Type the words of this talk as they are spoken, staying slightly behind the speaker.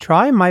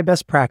Try My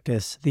Best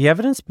Practice, the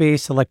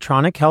evidence-based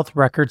electronic health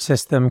record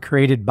system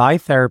created by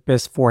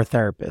therapists for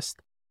therapists.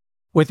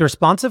 With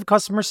responsive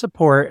customer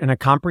support and a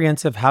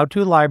comprehensive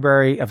how-to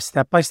library of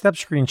step-by-step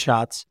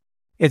screenshots,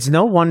 it's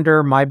no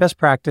wonder My Best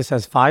Practice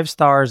has 5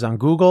 stars on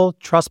Google,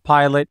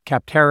 Trustpilot,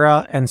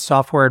 Capterra, and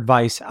Software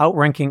Advice,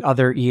 outranking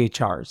other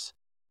EHRs.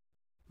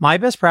 My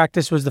Best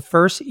Practice was the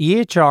first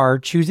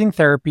EHR Choosing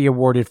Therapy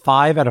awarded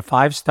 5 out of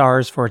 5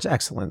 stars for its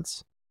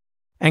excellence.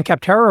 And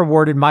Capterra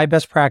awarded My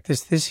Best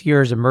Practice this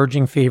year's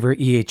Emerging Favorite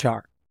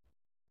EHR.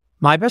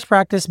 My Best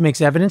Practice makes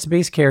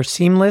evidence-based care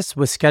seamless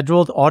with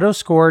scheduled,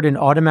 auto-scored, and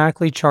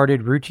automatically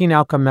charted routine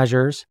outcome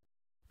measures,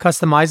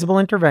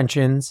 customizable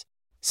interventions,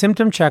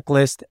 symptom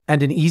checklist,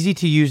 and an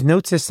easy-to-use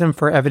note system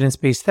for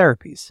evidence-based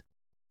therapies.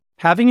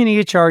 Having an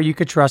EHR you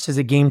could trust is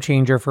a game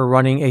changer for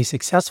running a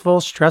successful,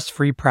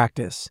 stress-free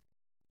practice.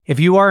 If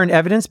you are an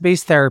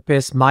evidence-based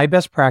therapist, My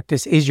Best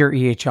Practice is your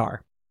EHR.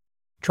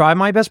 Try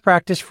My Best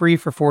Practice free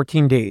for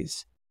 14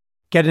 days.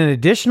 Get an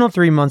additional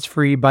 3 months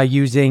free by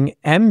using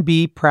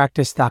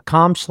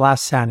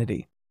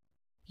mbpractice.com/sanity.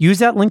 Use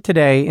that link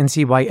today and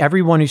see why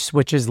everyone who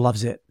switches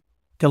loves it.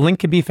 The link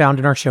can be found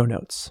in our show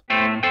notes.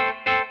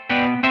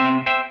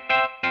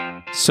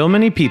 So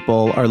many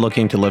people are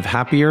looking to live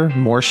happier,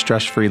 more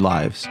stress-free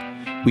lives.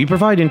 We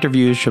provide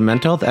interviews from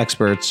mental health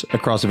experts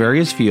across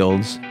various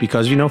fields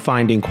because we know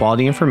finding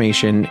quality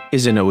information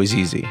isn't always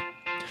easy.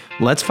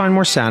 Let's find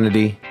more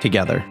sanity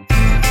together.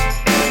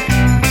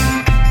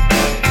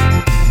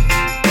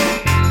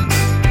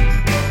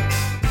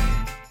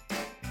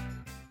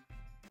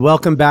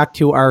 Welcome back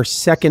to our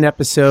second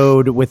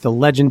episode with the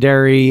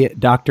legendary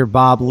Dr.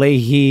 Bob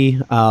Leahy,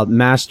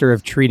 master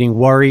of treating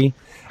worry.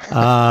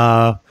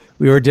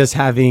 We were just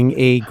having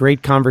a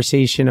great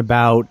conversation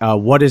about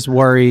what is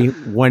worry,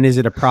 when is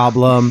it a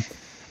problem,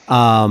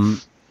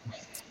 the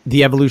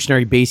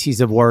evolutionary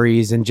bases of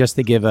worries. And just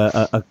to give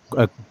a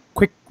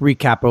quick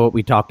recap of what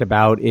we talked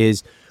about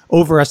is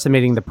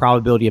overestimating the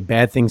probability of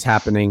bad things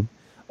happening,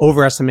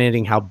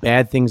 overestimating how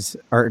bad things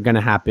are going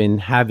to happen,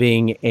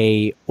 having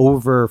a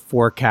over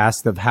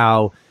forecast of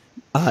how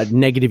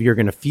negative you're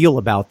going to feel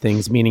about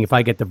things, meaning if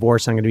I get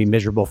divorced, I'm going to be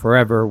miserable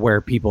forever,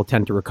 where people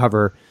tend to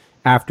recover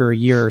after a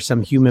year,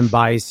 some human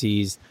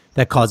biases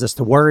that cause us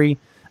to worry.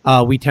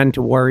 We tend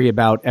to worry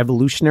about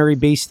evolutionary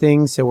based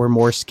things. So we're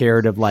more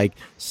scared of like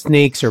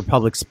snakes or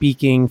public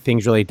speaking,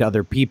 things related to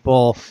other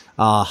people,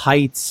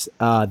 heights,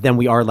 than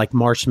we are like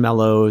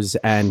marshmallows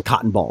and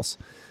cotton balls.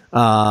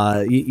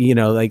 Like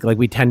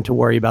we tend to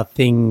worry about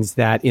things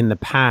that in the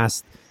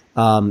past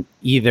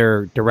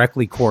either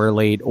directly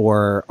correlate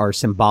or are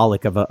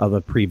symbolic of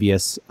a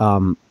previous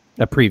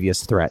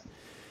threat.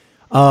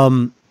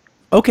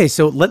 Okay,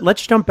 so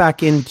let's jump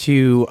back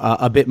into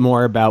a bit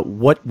more about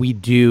what we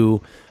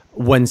do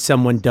when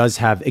someone does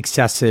have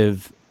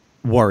excessive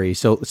worry.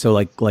 So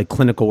like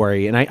clinical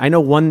worry. And I know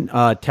one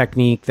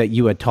technique that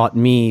you had taught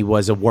me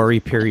was a worry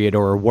period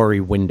or a worry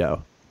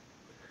window.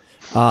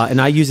 And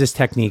I use this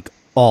technique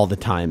all the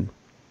time.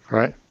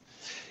 Right.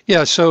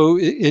 Yeah. So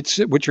it's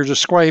what you're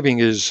describing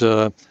is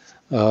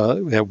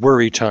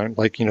worry time.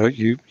 Like,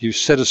 you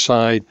set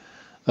aside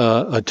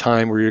a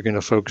time where you're going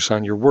to focus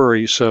on your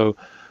worry. So,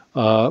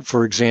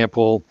 for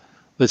example,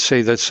 let's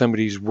say that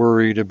somebody's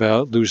worried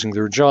about losing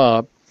their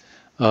job.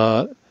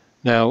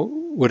 Now,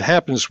 what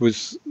happens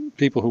with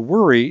people who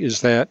worry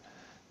is that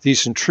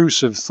these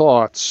intrusive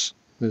thoughts,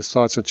 the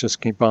thoughts that just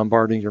keep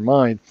bombarding your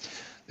mind,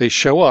 they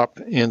show up,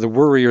 and the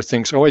worrier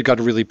thinks, oh, I got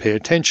to really pay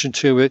attention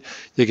to it.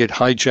 They get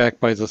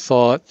hijacked by the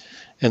thought,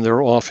 and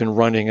they're off and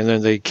running, and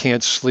then they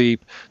can't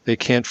sleep. They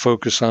can't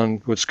focus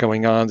on what's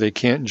going on. They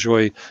can't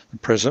enjoy the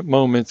present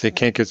moment. They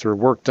can't get their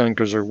work done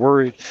because they're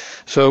worried.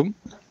 So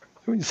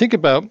when you think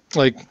about,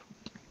 like,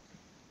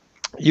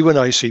 you and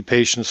I see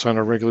patients on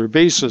a regular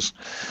basis,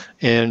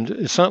 and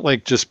it's not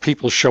like just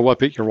people show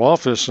up at your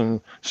office and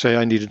say,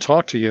 I need to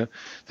talk to you.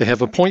 They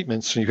have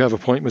appointments, and you have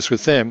appointments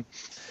with them.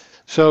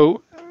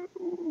 So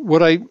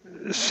what I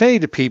say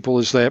to people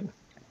is that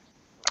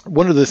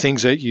one of the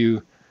things that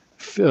you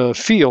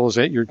feel is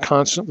that you're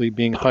constantly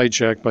being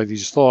hijacked by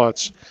these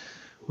thoughts.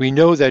 We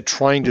know that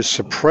trying to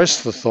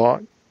suppress the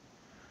thought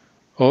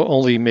will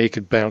only make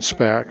it bounce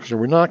back. So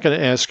we're not going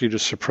to ask you to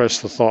suppress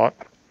the thought,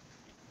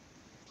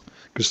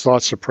 because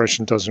thought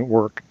suppression doesn't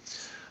work.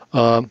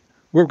 What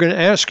we're going to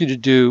ask you to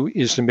do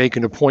is to make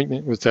an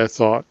appointment with that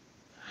thought,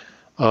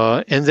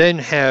 and then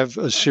have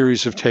a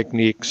series of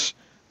techniques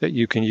that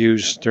you can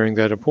use during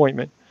that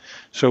appointment.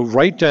 So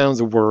write down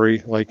the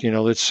worry, like,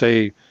 let's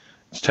say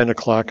it's 10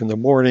 o'clock in the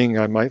morning,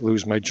 I might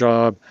lose my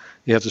job.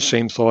 You have the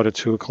same thought at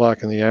 2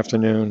 o'clock in the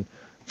afternoon,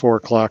 4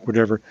 o'clock,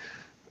 whatever.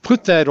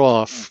 Put that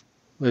off,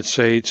 let's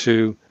say,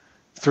 to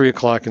 3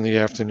 o'clock in the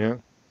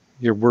afternoon,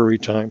 your worry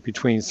time,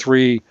 between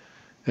 3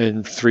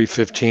 and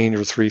 3:15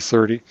 or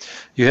 3:30.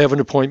 You have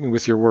an appointment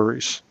with your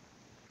worries,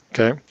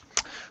 okay?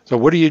 So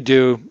what do you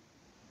do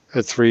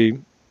at 3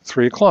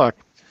 o'clock?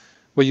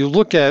 Well, you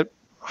look at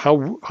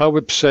how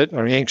upset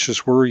or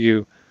anxious were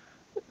you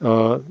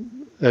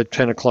at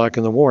 10 o'clock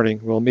in the morning?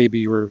 Well, maybe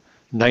you were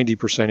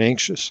 90%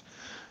 anxious.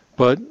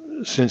 But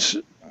since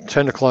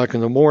 10 o'clock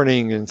in the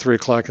morning and 3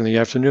 o'clock in the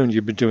afternoon,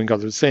 you've been doing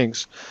other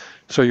things.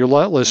 So you're a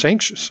lot less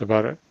anxious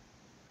about it.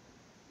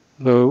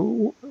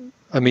 So,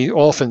 I mean,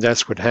 often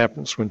that's what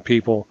happens when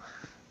people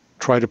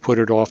try to put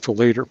it off till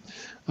later.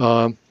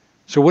 So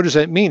what does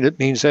that mean? It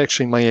means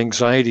actually my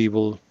anxiety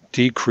will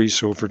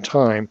decrease over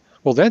time.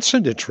 Well, that's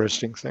an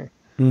interesting thing.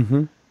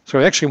 Mm-hmm. So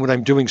actually when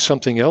I'm doing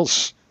something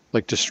else,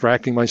 like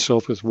distracting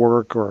myself with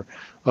work or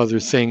other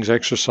things,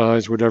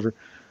 exercise, whatever,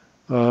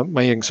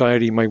 my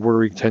anxiety, my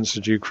worry tends to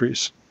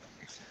decrease.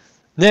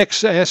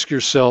 Next, ask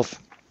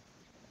yourself,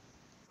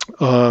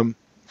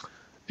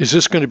 is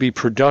this going to be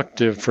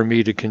productive for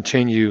me to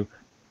continue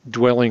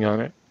dwelling on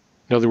it?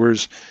 In other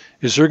words,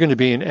 is there going to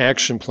be an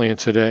action plan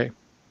today?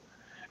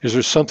 Is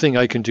there something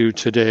I can do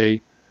today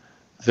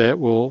that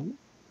will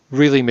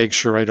really make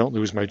sure I don't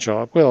lose my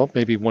job? Well,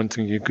 maybe one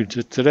thing you could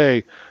do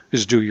today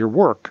is do your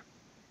work.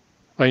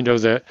 I know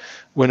that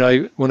when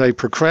I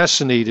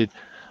procrastinated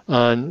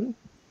on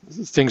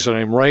things that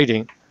I'm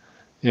writing,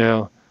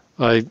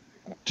 I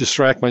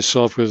distract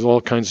myself with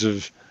all kinds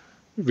of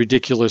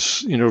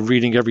ridiculous,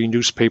 reading every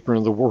newspaper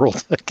in the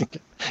world I can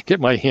get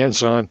my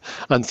hands on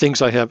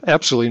things I have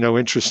absolutely no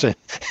interest in.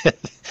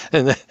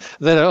 And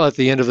then at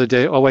the end of the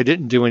day, I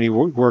didn't do any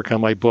work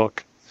on my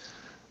book.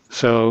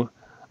 So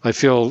I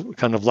feel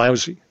kind of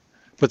lousy.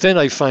 But then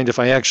I find if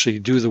I actually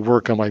do the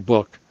work on my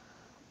book,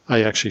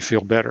 I actually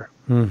feel better.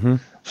 Mm-hmm.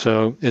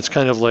 So it's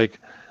kind of like,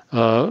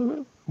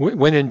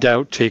 when in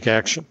doubt, take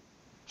action.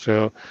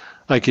 So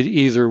I could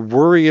either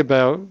worry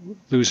about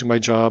losing my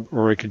job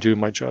or I could do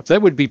my job.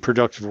 That would be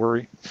productive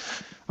worry.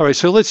 All right,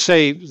 so let's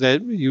say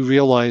that you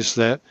realize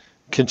that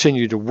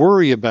continue to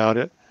worry about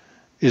it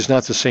is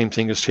not the same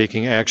thing as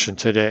taking action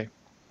today.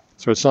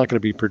 So it's not going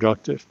to be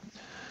productive.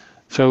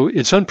 So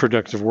it's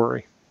unproductive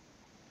worry.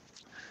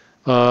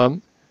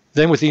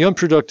 Then with the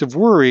unproductive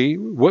worry,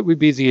 what would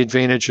be the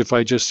advantage if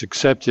I just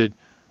accepted,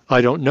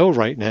 I don't know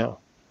right now,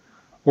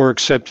 or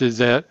accepted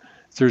that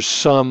there's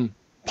some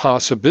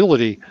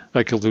possibility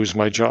I could lose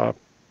my job,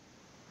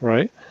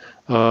 right?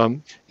 I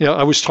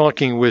was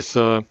talking with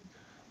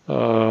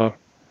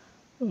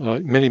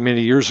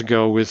many years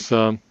ago with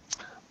a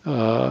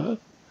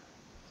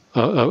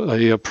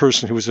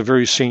person who was a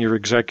very senior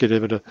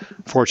executive at a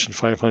Fortune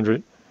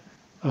 500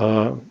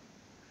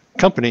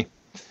 company,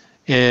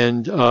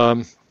 and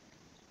I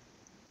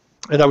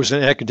was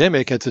an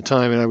academic at the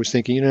time, and I was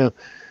thinking,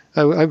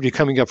 I would be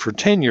coming up for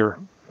tenure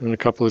in a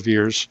couple of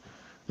years.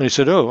 And he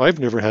said, I've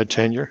never had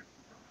tenure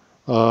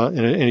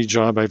in any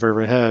job I've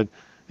ever had,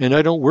 and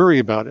I don't worry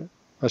about it.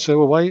 I said,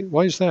 well,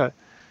 why is that?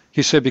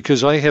 He said,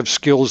 because I have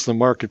skills the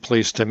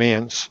marketplace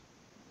demands.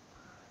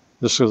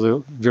 This was a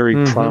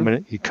very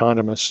prominent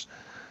economist,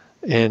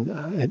 and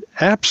it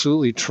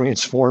absolutely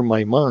transformed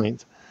my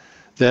mind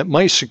that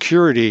my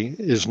security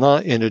is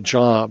not in a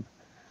job.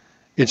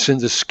 It's in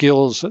the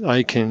skills that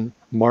I can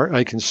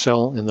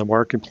sell in the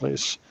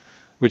marketplace,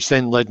 which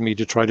then led me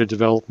to try to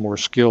develop more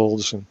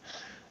skills and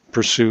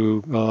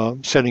pursue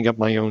setting up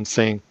my own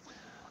thing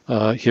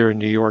here in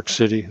New York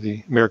City,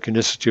 the American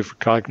Institute for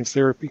Cognitive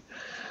Therapy.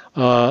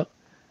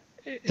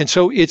 And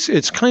so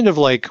it's kind of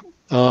like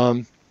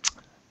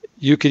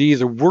you could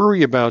either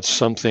worry about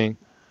something,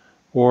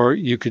 or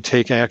you could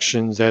take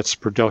action that's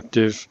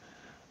productive,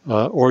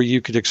 or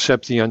you could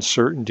accept the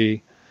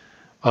uncertainty,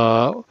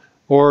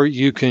 or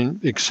you can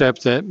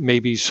accept that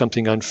maybe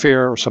something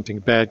unfair or something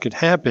bad could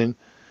happen,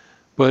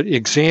 but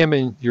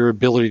examine your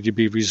ability to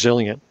be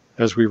resilient.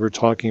 As we were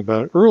talking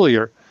about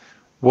earlier,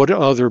 what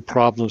other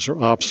problems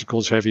or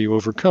obstacles have you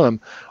overcome?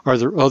 Are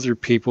there other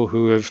people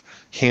who have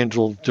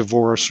handled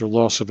divorce or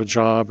loss of a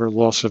job or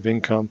loss of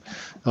income?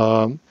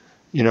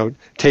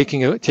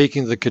 Taking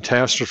the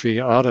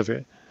catastrophe out of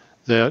it.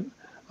 That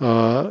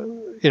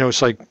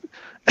it's like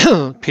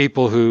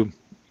people who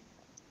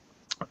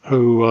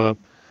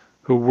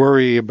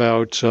worry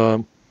about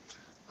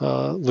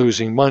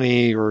losing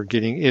money or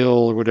getting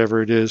ill or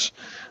whatever it is.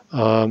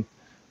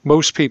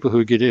 Most people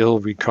who get ill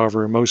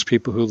recover. Most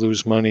people who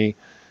lose money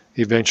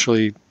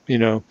eventually,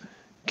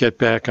 get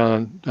back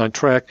on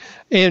track.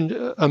 And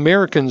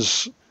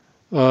Americans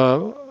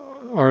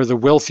are the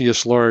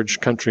wealthiest large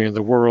country in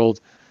the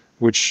world,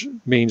 which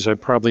means that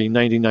probably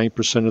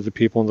 99% of the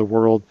people in the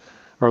world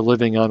are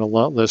living on a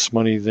lot less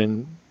money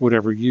than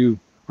whatever you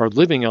are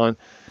living on.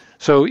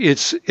 So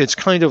it's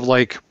kind of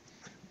like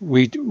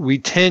we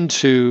tend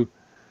to,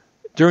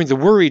 during the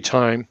worry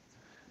time,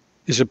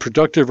 is it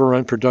productive or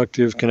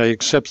unproductive? Can I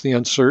accept the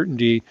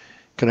uncertainty?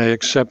 Can I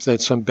accept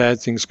that some bad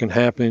things can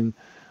happen?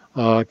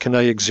 Can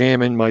I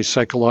examine my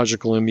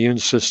psychological immune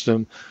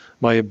system,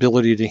 my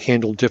ability to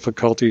handle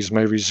difficulties,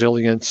 my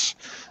resilience,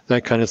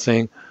 that kind of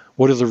thing?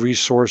 What are the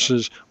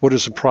resources? What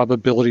is the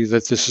probability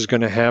that this is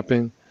going to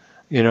happen?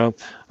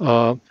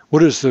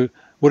 What is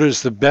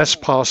the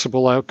best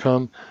possible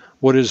outcome?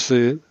 What is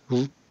the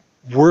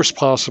worst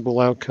possible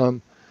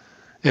outcome?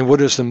 And what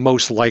is the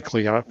most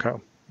likely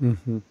outcome?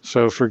 Mm-hmm.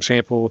 So, for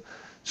example,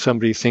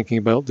 somebody thinking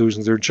about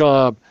losing their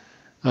job,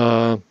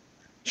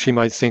 she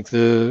might think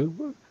the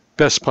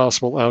best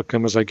possible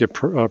outcome is I get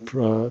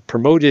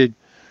promoted.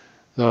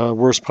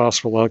 Worst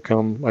possible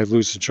outcome, I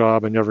lose the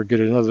job, I never get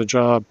another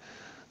job.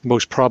 The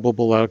most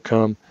probable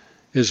outcome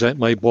is that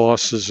my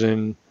boss is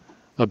in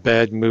a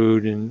bad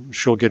mood and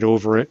she'll get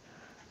over it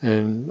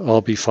and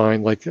I'll be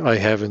fine like I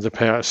have in the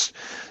past.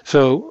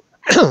 So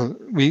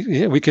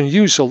we can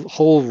use a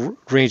whole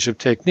range of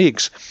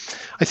techniques.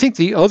 I think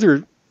the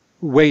other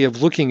way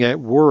of looking at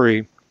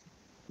worry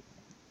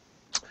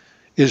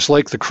is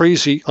like the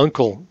crazy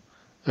uncle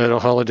at a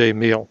holiday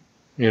meal,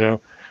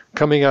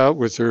 coming out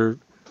with their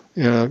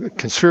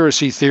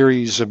conspiracy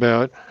theories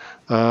about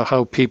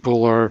how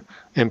people are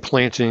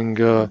implanting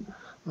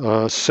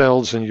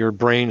cells in your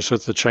brain so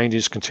that the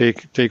Chinese can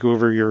take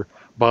over your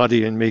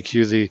body and make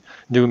you the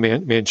new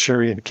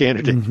Manchurian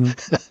candidate.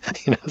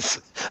 Mm-hmm.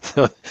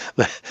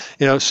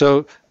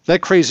 So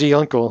that crazy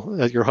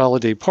uncle at your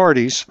holiday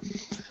parties,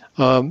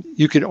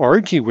 you could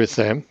argue with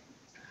them,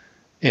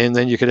 and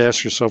then you could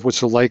ask yourself, what's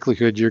the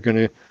likelihood you're going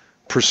to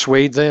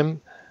persuade them?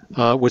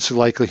 What's the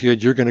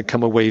likelihood you're going to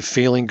come away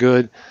feeling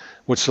good?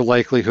 What's the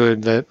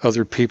likelihood that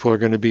other people are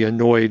going to be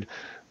annoyed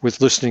with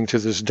listening to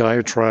this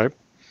diatribe?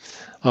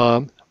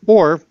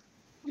 Or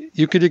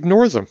you could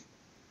ignore them.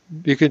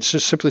 You could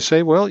just simply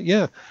say, well,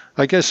 yeah,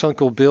 I guess,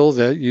 Uncle Bill,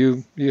 that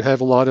you have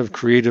a lot of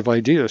creative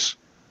ideas.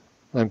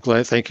 I'm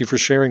glad. Thank you for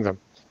sharing them.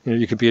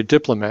 You could be a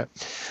diplomat.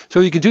 So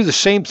you can do the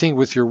same thing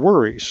with your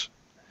worries.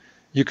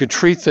 You could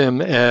treat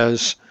them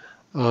as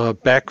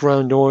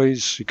background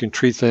noise. You can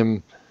treat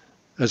them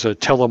as a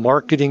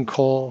telemarketing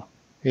call.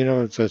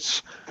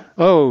 That's,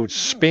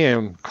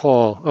 spam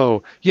call.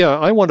 Oh, yeah,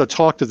 I want to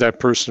talk to that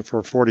person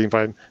for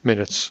 45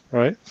 minutes,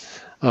 right?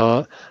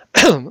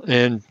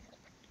 And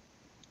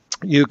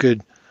you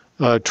could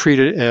treat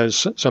it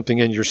as something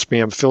in your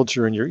spam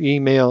filter in your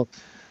email.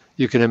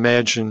 You can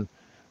imagine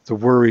the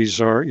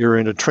worries are you're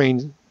in a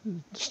train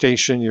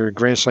station, you're at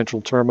Grand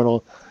Central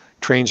Terminal,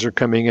 trains are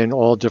coming in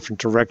all different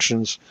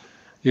directions.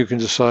 You can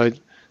decide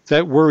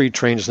that worry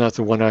train is not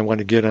the one I want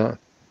to get on.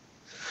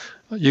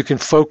 You can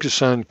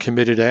focus on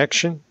committed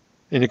action,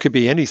 and it could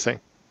be anything.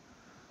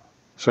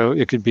 So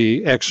it could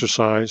be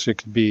exercise, it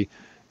could be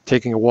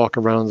taking a walk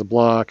around the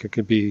block, it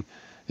could be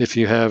if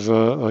you have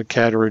a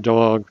cat or a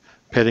dog,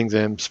 petting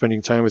them,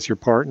 spending time with your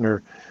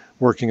partner,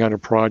 working on a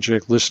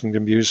project, listening to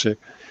music.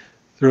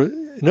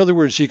 In other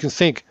words, you can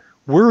think,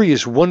 worry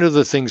is one of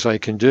the things I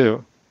can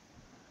do,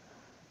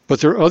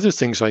 but there are other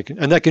things I can,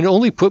 and I can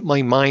only put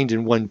my mind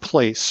in one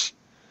place.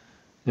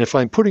 And if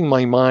I'm putting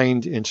my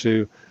mind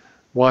into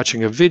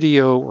watching a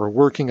video or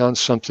working on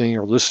something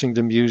or listening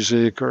to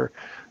music or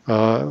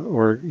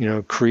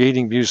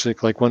creating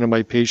music, like one of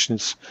my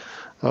patients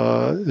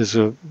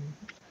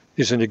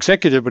is an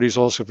executive, but he's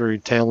also a very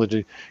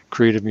talented,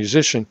 creative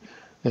musician.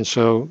 And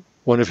so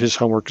one of his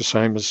homework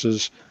assignments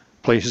is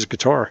play his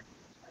guitar.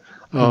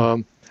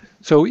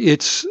 So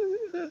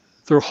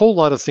there are a whole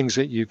lot of things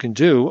that you can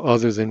do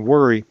other than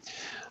worry.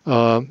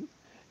 And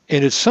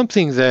it's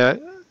something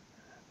that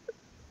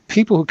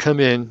people who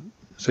come in,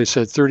 as I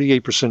said,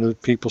 38%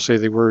 of people say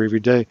they worry every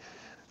day.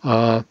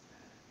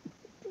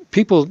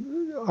 People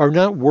are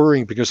not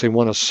worrying because they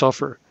want to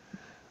suffer.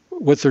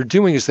 What they're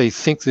doing is they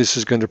think this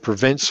is going to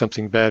prevent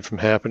something bad from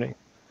happening.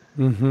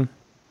 Mm-hmm.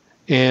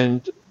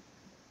 And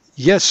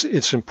yes,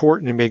 it's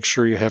important to make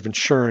sure you have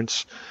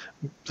insurance,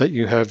 that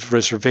you have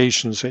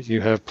reservations, that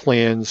you have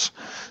plans,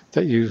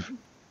 that you've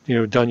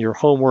done your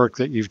homework,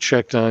 that you've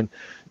checked on.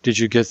 Did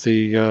you get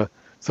the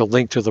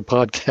link to the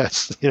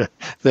podcast?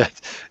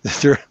 That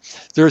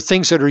there are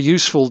things that are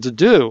useful to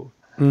do,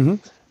 mm-hmm.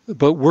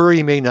 but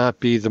worry may not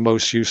be the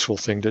most useful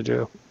thing to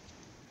do,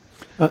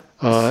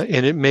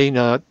 and it may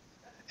not.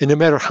 And no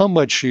matter how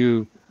much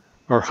you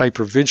are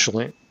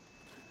hypervigilant,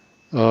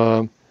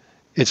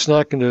 it's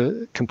not going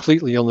to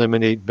completely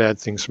eliminate bad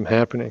things from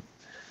happening.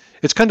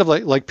 It's kind of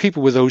like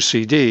people with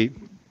OCD.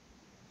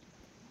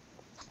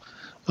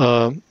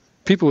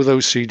 People with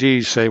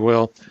OCD say,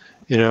 well,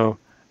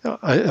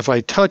 if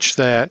I touch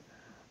that,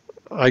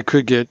 I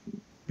could get,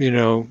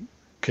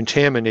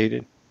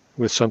 contaminated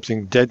with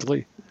something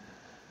deadly.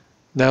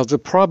 Now, the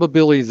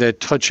probability that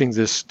touching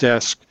this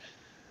desk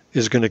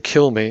is going to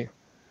kill me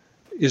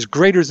is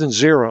greater than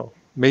zero.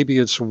 Maybe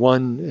it's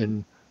 1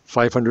 in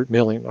 500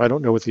 million. I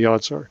don't know what the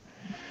odds are,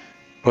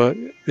 but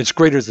it's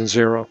greater than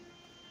zero.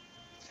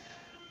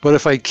 But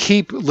if I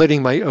keep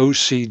letting my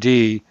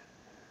OCD,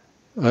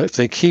 if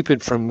they keep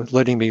it from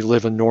letting me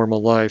live a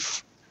normal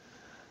life,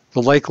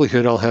 the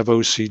likelihood I'll have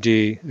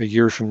OCD a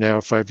year from now,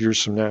 5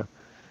 years from now,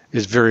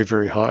 is very,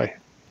 very high.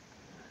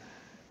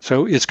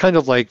 So it's kind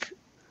of like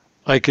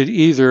I could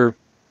either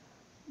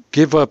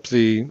give up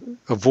the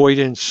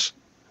avoidance,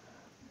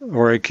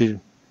 or I could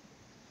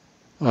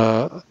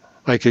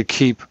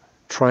keep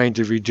trying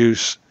to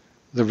reduce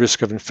the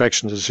risk of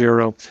infection to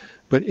zero,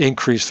 but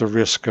increase the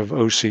risk of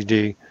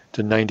OCD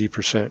to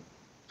 90%.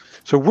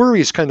 So worry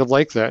is kind of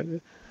like that.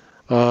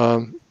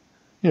 So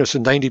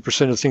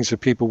 90% of things that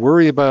people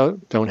worry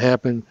about don't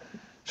happen.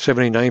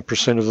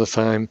 79% of the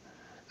time,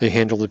 they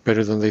handle it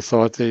better than they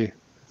thought they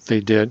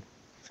did.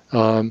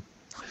 And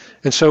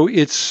so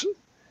it's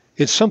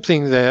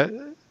something that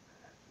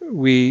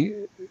we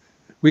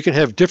we can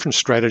have different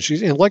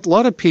strategies. And like a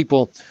lot of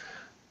people,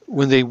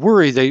 when they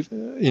worry, I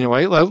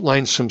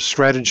outline some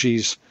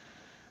strategies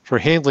for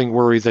handling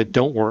worry that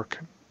don't work,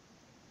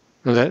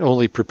 and that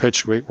only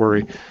perpetuate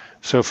worry.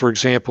 So, for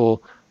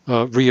example,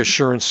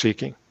 reassurance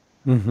seeking.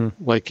 Mm-hmm.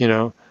 Like,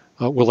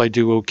 will I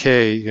do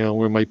okay?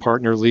 Will my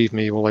partner leave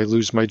me? Will I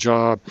lose my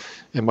job?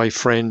 And my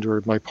friend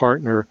or my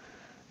partner,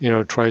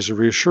 tries to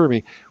reassure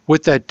me.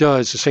 What that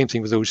does, the same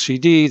thing with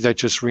OCD, that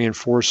just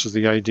reinforces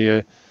the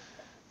idea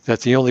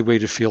that the only way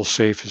to feel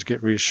safe is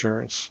get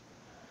reassurance.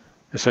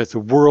 It's that the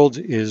world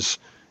is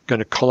going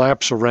to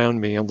collapse around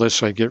me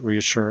unless I get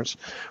reassurance.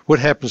 What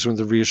happens when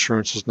the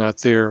reassurance is not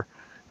there,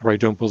 or I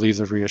don't believe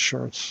the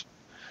reassurance?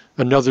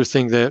 Another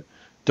thing that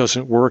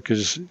doesn't work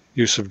is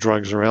use of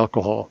drugs or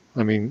alcohol.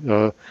 I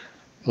mean,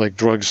 like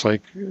drugs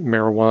like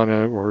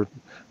marijuana or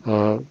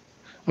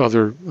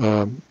other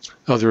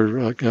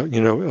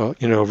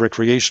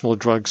recreational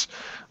drugs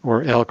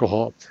or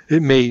alcohol.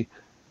 It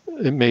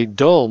may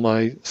dull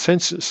my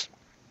senses,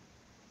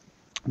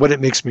 but it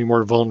makes me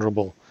more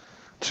vulnerable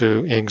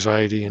to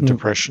anxiety and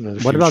depression in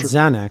the What future. about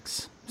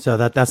Xanax? So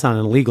that's not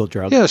an illegal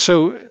drug. Yeah,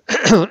 so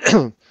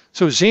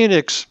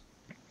Xanax,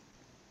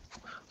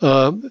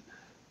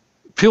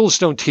 pills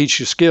don't teach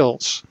you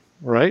skills,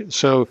 right?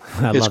 So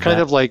it's kind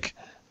of like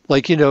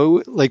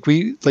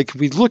we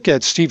look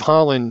at Steve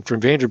Holland from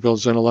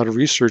Vanderbilt's done a lot of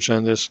research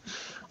on this,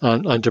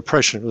 on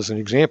depression as an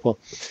example,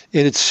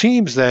 and it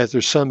seems that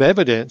there's some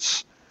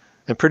evidence,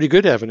 and pretty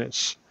good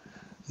evidence,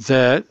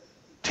 that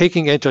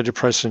taking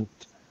antidepressant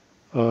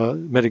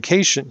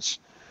medications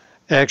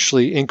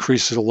actually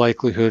increases the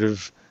likelihood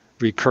of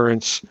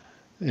recurrence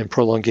and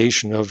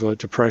prolongation of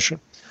depression.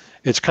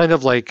 It's kind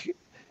of like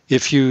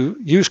if you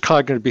use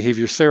cognitive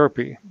behavior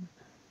therapy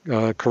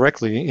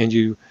correctly, and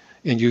you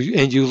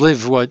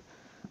live what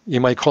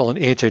you might call an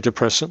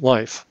antidepressant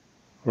life,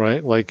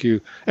 right? Like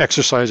you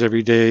exercise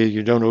every day,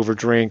 you don't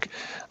overdrink,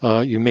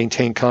 you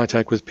maintain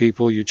contact with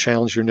people, you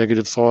challenge your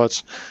negative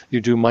thoughts, you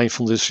do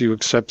mindfulness, you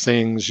accept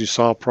things, you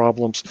solve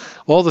problems,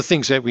 all the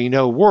things that we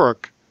know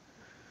work.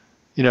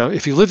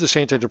 If you live this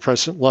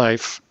antidepressant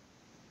life,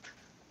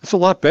 it's a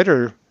lot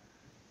better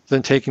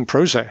than taking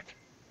Prozac,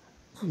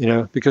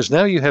 because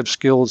now you have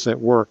skills that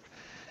work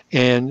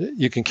and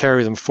you can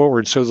carry them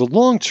forward. So the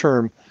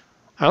long-term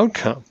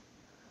outcome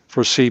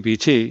for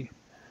CBT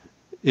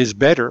is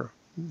better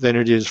than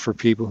it is for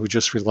people who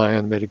just rely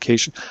on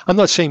medication. I'm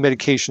not saying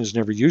medication is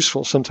never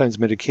useful. Sometimes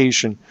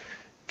medication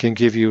can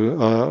give you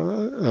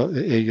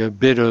a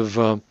bit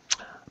of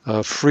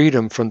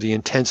freedom from the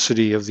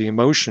intensity of the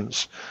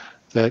emotions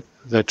that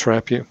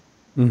trap you.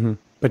 Mm-hmm.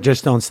 But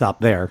just don't stop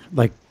there.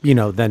 Like,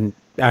 then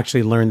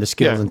actually learn the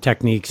skills and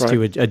techniques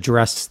to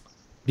address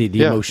the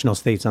emotional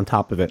states on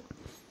top of it.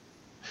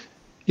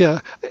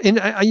 Yeah. And,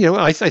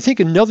 I think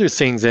another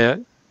thing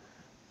that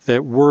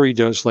worry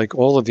does, like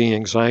all of the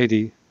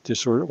anxiety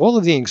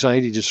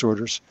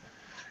disorders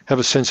have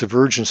a sense of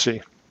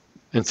urgency.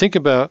 And think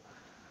about,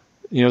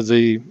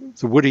 the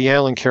Woody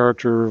Allen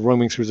character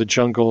roaming through the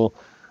jungle,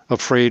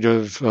 afraid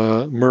of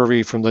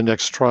Murray from the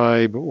next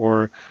tribe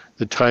or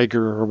the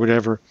tiger or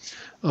whatever.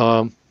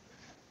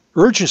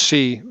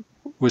 Urgency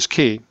was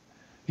key.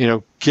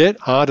 Get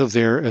out of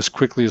there as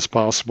quickly as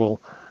possible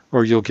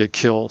or you'll get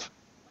killed.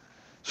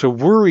 So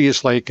worry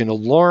is like an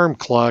alarm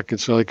clock.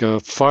 It's like a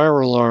fire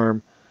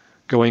alarm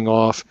going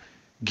off.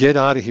 Get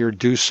out of here,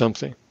 do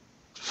something.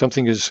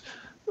 Something is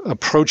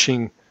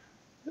approaching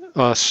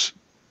us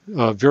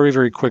very,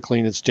 very quickly,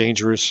 and it's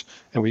dangerous,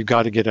 and we've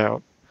got to get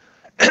out.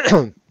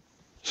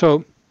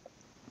 So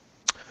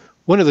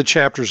one of the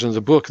chapters in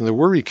the book, in The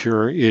Worry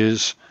Cure,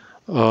 is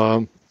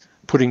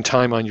putting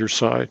time on your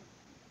side.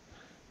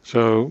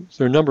 So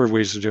there are a number of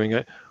ways of doing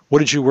it. What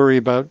did you worry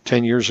about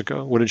 10 years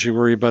ago? What did you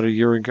worry about a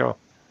year ago?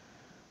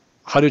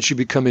 How did you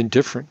become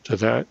indifferent to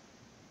that?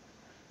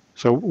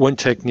 So one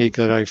technique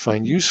that I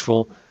find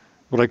useful,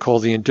 what I call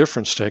the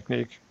indifference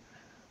technique.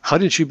 How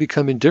did you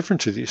become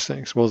indifferent to these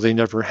things? Well, they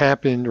never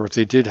happened, or if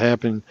they did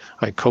happen,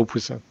 I cope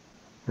with them,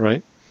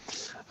 right?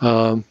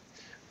 How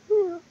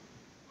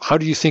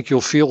do you think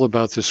you'll feel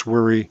about this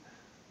worry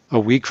a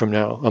week from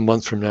now, a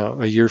month from now,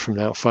 a year from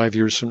now, 5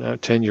 years from now,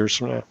 10 years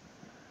from now?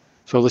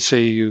 So let's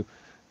say you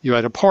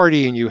at a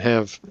party and you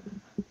have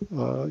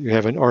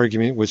an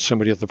argument with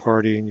somebody at the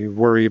party and you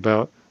worry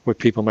about what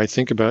people might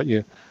think about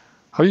you.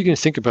 How are you going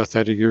to think about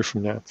that a year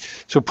from now?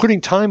 So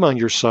putting time on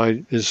your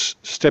side is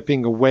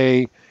stepping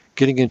away,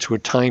 getting into a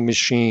time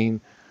machine,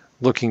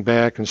 looking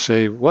back and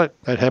say, what?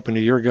 That happened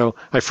a year ago.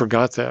 I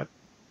forgot that.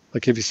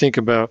 Like if you think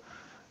about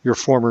your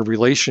former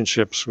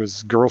relationships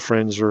with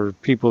girlfriends or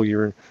people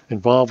you're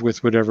involved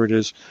with, whatever it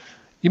is,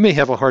 you may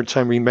have a hard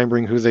time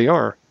remembering who they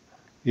are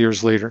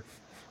years later.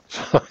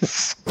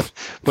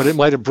 But it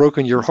might have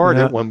broken your heart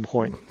at one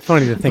point.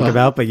 Funny to think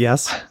about, but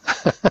yes.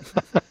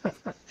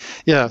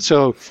 Yeah.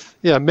 So,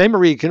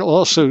 memory can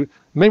often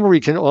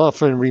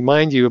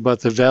remind you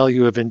about the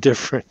value of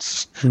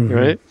indifference,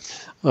 right?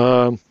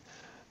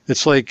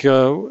 It's like,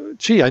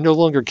 gee, I no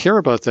longer care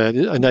about that.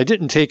 And I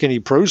didn't take any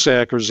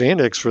Prozac or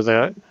Xanax for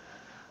that.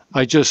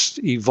 I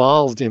just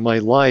evolved in my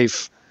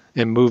life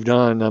and moved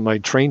on my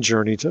train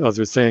journey to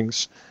other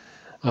things.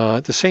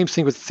 The same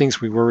thing with the things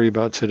we worry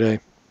about today.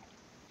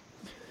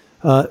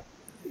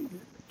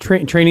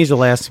 Trainees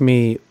will ask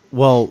me,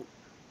 well,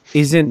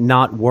 isn't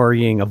not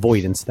worrying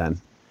avoidance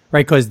then?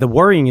 Right? Because the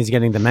worrying is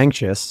getting them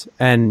anxious.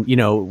 And,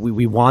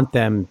 we want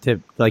them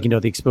to,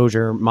 the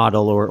exposure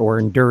model or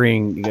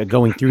enduring,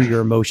 going through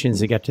your emotions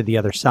to get to the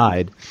other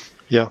side.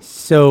 Yeah.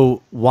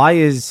 So why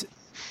is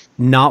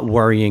not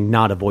worrying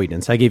not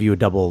avoidance? I gave you a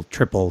double,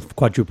 triple,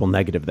 quadruple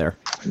negative there.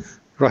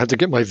 I have to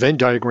get my Venn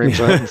diagrams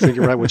out and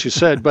figure out what you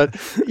said. But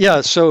yeah,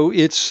 so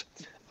it's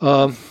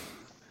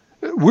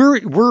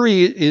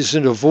worry is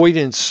an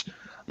avoidance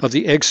of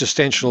the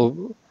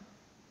existential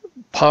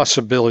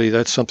possibility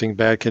that something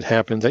bad could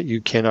happen that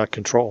you cannot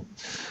control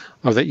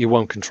or that you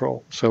won't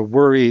control. So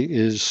worry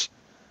is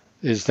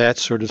that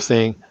sort of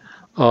thing.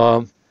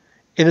 And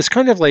it's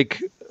kind of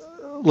like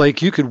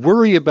you could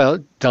worry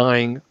about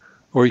dying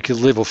or you could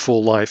live a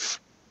full life.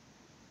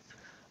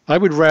 I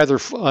would rather,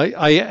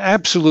 I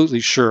absolutely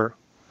sure,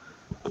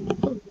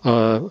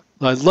 I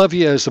love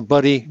you as a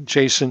buddy,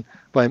 Jason,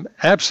 but I'm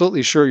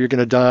absolutely sure you're going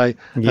to die,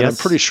 and I'm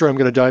pretty sure I'm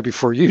going to die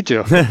before you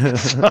do.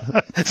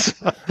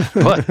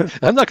 But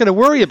I'm not going to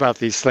worry about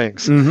these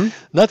things. Mm-hmm.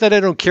 Not that I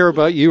don't care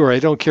about you or I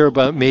don't care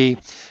about me,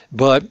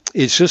 but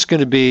it's just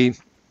going to be,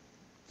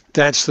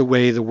 that's the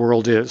way the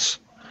world is,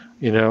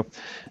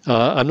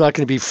 I'm not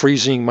going to be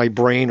freezing my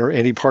brain or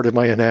any part of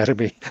my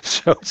anatomy.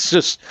 So it's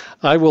just,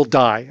 I will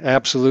die,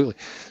 absolutely.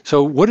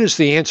 So what is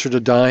the answer to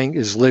dying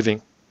is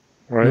living,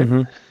 right?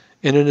 Mm-hmm.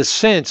 And in a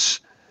sense,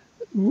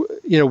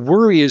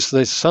 worry is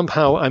that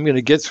somehow I'm going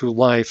to get through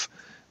life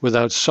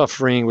without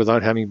suffering,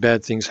 without having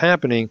bad things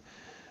happening,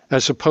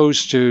 as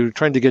opposed to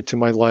trying to get to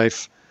my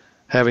life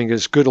having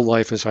as good a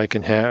life as I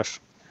can have.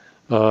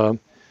 So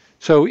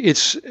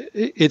it's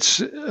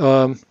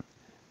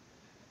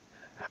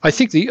I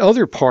think the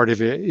other part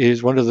of it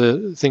is one of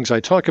the things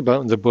I talk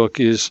about in the book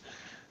is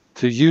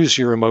to use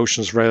your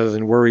emotions rather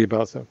than worry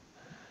about them.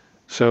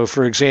 So,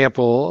 for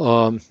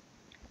example,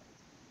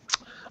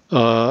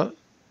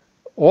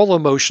 all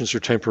emotions are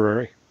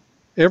temporary.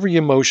 Every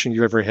emotion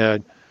you ever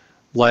had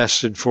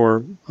lasted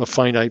for a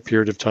finite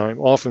period of time,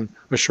 often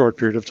a short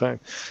period of time.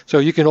 So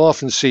you can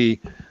often see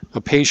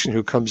a patient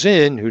who comes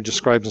in who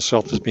describes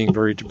himself as being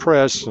very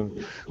depressed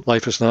and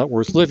life is not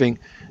worth living.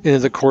 And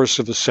in the course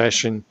of a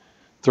session,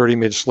 30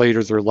 minutes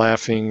later, they're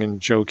laughing and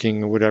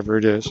joking or whatever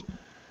it is.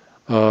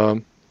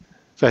 So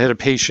I had a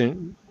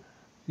patient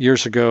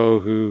years ago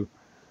who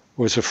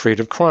was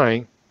afraid of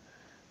crying.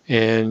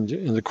 And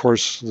in the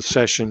course of the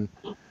session,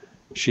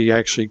 she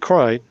actually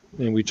cried.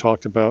 And we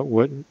talked about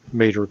what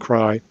made her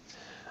cry.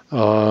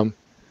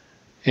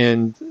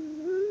 And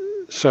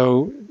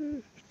so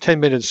 10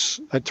 minutes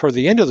toward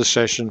the end of the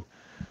session,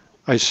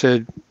 I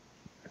said,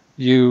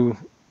 you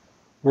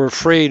were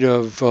afraid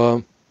of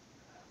crying.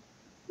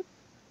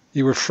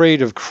 You were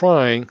afraid of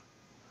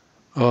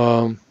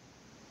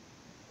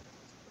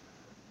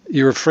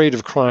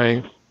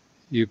crying.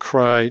 You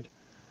cried.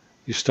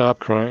 You stopped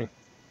crying.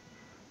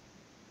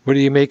 What do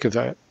you make of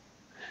that?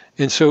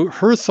 And so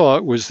her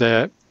thought was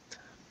that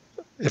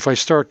if I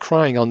start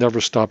crying, I'll never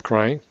stop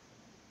crying.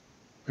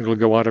 It'll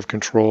go out of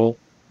control,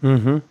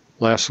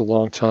 last a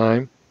long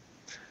time,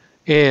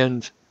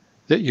 and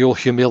that you'll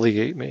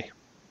humiliate me,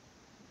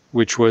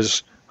 which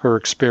was her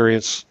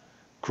experience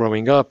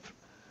growing up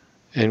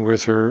and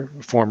with her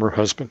former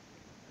husband,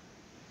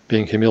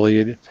 being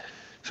humiliated.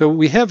 So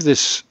we have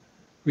this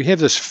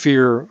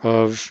fear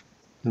of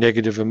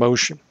negative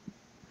emotion.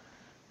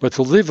 But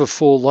to live a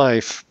full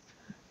life,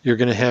 you're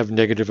going to have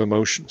negative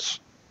emotions.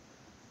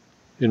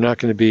 You're not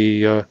going to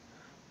be,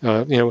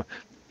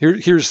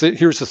 here's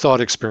the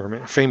thought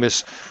experiment,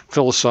 famous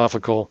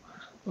philosophical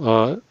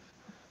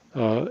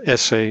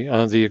essay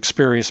on the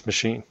experience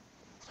machine.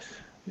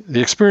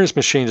 The experience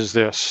machine is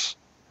this.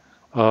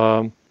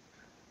 We're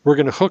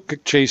going to hook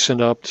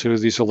Jason up to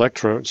these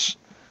electrodes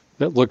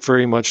that look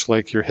very much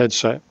like your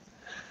headset.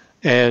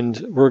 And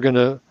we're going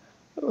to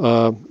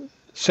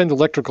send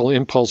electrical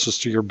impulses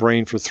to your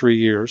brain for 3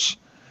 years.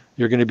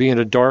 You're going to be in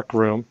a dark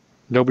room.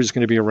 Nobody's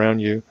going to be around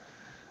you.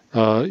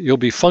 You'll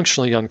be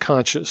functionally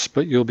unconscious,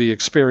 but you'll be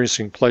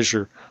experiencing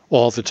pleasure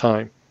all the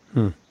time.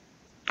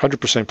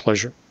 100%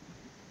 pleasure.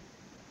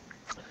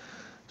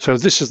 So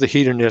this is the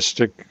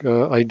hedonistic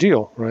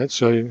ideal, right?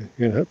 So you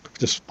have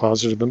just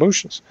positive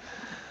emotions.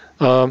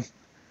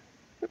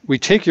 We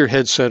take your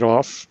headset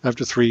off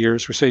after 3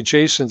 years. We say,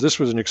 Jason, this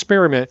was an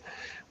experiment.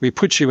 We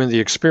put you in the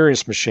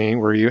experience machine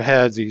where you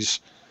had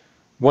these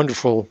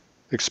wonderful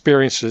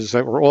experiences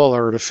that were all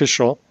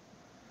artificial.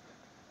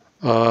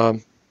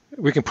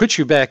 We can put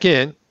you back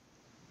in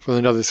for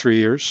another 3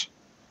 years,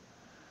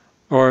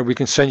 or we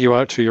can send you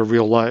out to your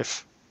real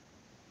life.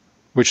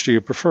 Which do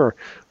you prefer?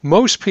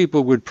 Most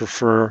people would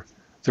prefer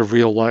the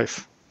real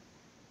life.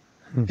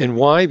 And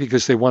why?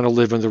 Because they want to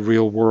live in the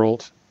real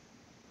world.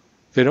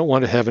 They don't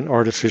want to have an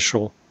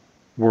artificial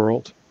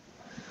world.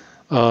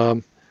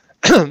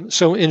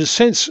 So in a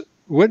sense,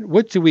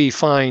 what do we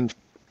find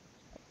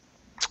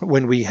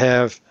when we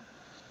have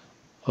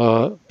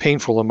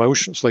painful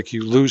emotions, like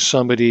you lose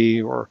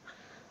somebody, or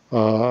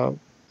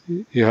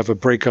you have a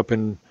breakup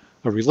in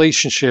a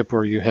relationship,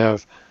 or you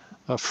have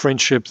a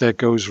friendship that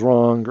goes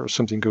wrong, or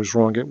something goes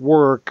wrong at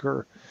work,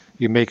 or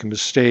you make a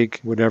mistake,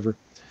 whatever.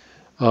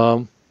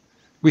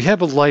 We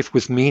have a life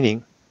with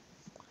meaning.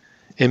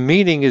 And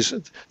meaning is,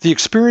 the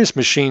experience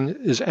machine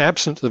is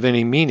absent of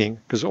any meaning,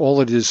 because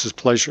all it is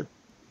pleasure.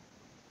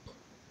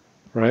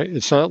 Right?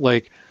 It's not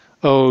like,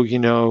 oh,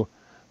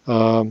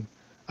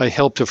 I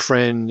helped a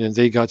friend and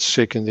they got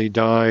sick and they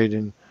died,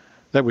 and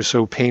that was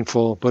so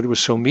painful, but it was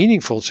so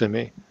meaningful to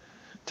me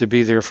to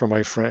be there for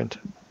my friend,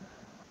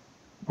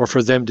 or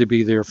for them to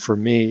be there for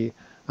me.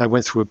 I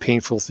went through a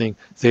painful thing.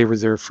 They were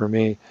there for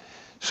me.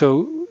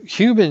 So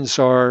humans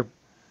are,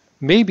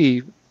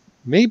 maybe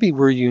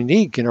we're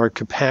unique in our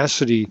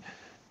capacity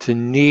to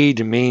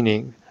need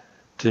meaning,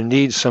 to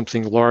need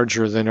something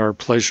larger than our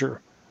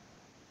pleasure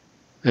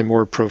and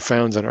more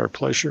profound than our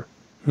pleasure.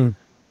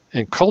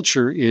 And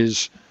culture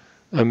is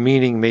a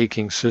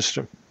meaning-making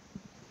system.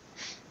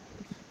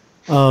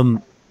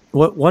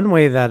 One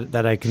way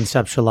that I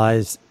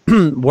conceptualize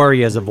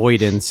worry as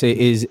avoidance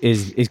is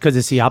because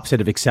it's the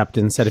opposite of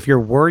acceptance. That if you're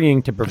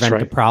worrying to prevent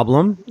the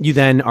problem, you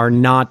then are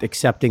not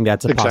accepting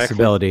that's a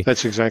possibility.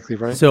 That's exactly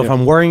right. So if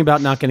I'm worrying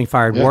about not getting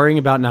fired, worrying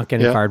about not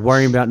getting fired,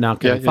 worrying about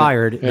not getting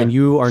fired, then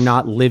you are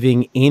not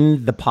living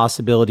in the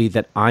possibility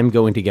that I'm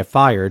going to get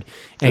fired.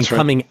 And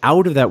coming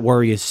out of that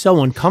worry is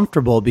so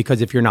uncomfortable,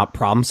 because if you're not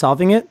problem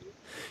solving it,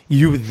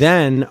 you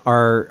then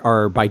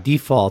are by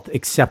default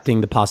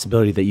accepting the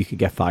possibility that you could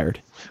get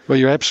fired. Well,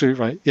 you're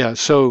absolutely right. Yeah.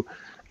 So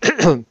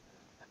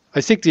I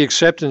think the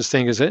acceptance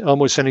thing is that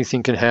almost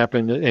anything can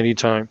happen at any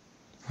time.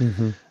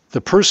 Mm-hmm.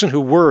 The person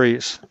who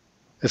worries,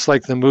 it's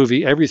like the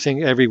movie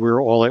Everything Everywhere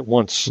All at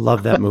Once.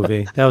 Love that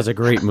movie. That was a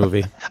great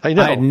movie. I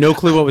know. I had no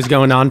clue what was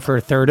going on for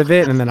a third of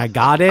it, and then I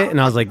got it, and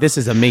I was like, this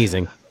is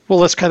amazing. Well,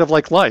 that's kind of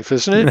like life,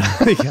 isn't it?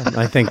 Yeah,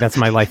 I think that's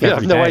my life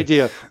every day. I have no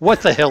idea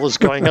what the hell is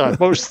going on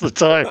most of the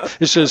time.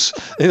 It's just,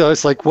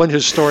 it's like one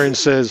historian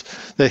says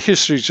that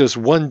history is just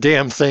one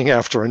damn thing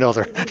after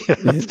another.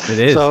 It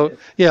is. So,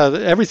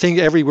 everything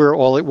everywhere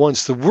all at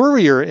once. The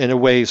worrier, in a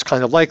way, is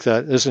kind of like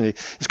that, isn't he?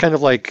 It's kind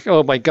of like,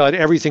 oh my God,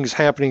 everything's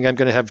happening. I'm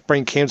going to have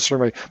brain cancer.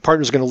 My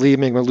partner's going to leave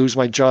me. I'm going to lose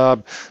my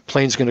job.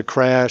 Plane's going to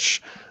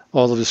crash.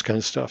 All of this kind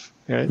of stuff.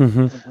 Right?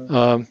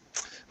 Mm-hmm.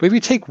 But if you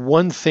take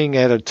one thing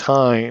at a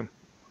time,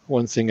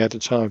 and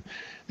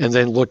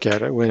then look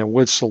at it.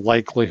 What's the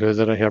likelihood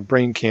that I have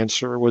brain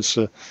cancer? What's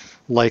the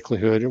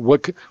likelihood?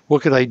 What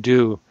could I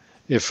do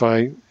if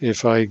I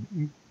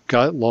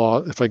got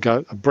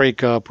a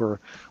breakup, or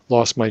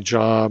lost my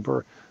job,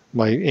 or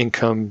my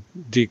income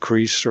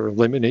decreased or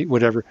eliminate,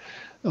 whatever?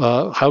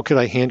 How could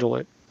I handle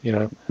it?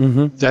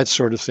 That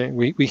sort of thing.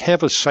 We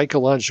have a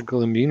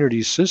psychological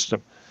immunity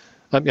system.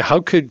 I mean, how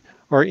could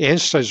our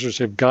ancestors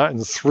have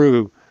gotten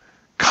through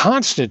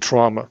constant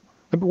trauma?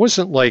 It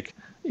wasn't like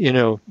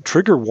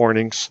trigger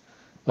warnings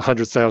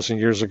 100,000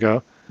 years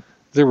ago.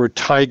 There were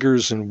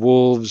tigers and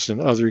wolves and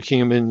other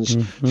humans,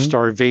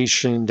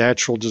 starvation,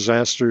 natural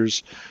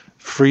disasters,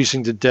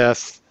 freezing to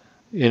death,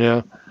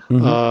 You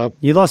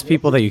lost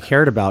people that you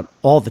cared about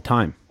all the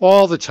time.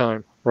 All the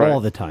time, right.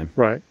 All the time.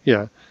 Right,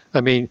 yeah.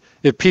 I mean,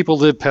 if people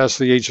lived past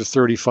the age of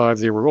 35,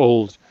 they were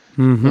old.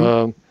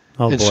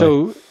 Mm-hmm.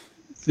 So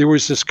there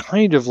was this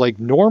kind of like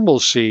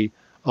normalcy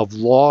of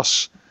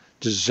loss,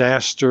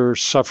 disaster,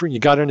 suffering. You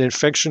got an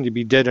infection, you'd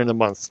be dead in a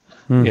month.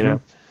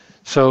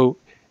 So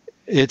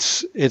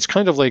it's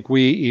kind of like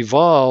we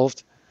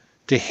evolved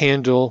to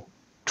handle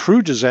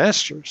true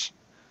disasters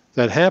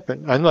that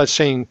happen. I'm not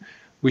saying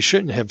we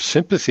shouldn't have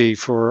sympathy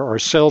for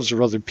ourselves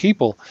or other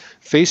people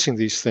facing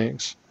these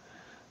things,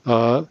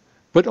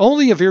 but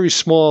only a very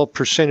small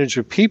percentage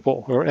of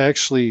people who are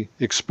actually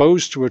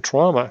exposed to a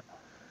trauma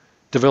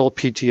develop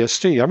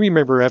PTSD. I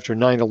remember after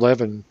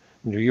 9/11 in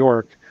New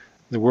York,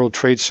 the World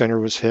Trade Center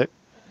was hit,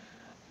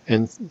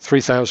 and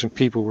 3,000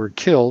 people were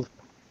killed.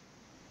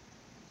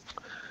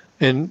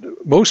 And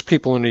most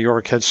people in New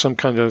York had some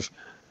kind of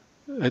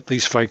at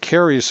least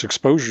vicarious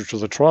exposure to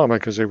the trauma,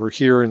 because they were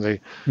here and they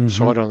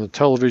saw it on the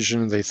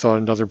television, and they thought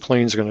another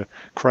plane's going to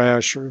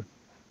crash or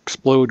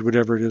explode,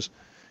 whatever it is.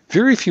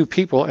 Very few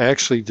people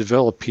actually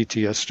develop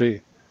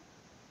PTSD.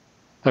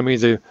 I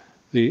mean,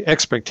 the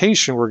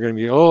expectation were going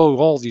to be,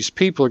 all these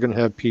people are going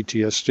to have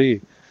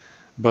PTSD.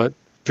 But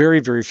very,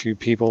 very few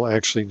people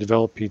actually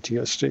develop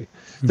PTSD.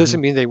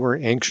 Doesn't mean they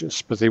weren't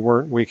anxious, but they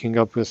weren't waking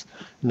up with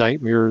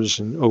nightmares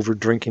and over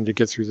drinking to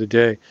get through the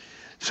day.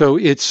 So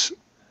it's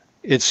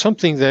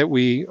something that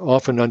we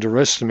often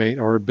underestimate,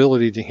 our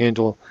ability to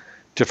handle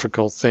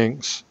difficult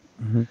things.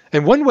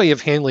 And one way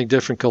of handling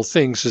difficult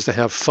things is to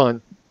have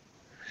fun.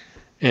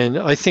 And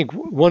I think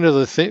one of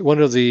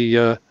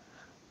the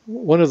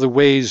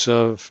ways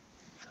of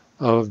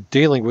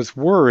dealing with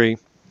worry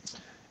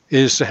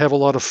is to have a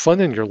lot of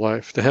fun in your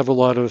life, to have a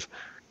lot of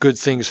good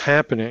things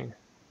happening.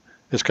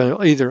 It's kind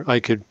of I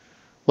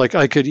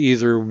could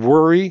either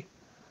worry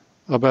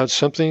about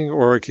something,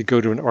 or I could go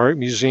to an art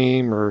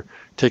museum or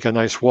take a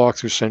nice walk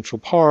through Central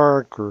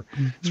Park, or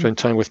spend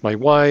time with my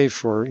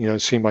wife, or,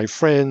 see my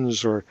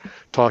friends, or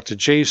talk to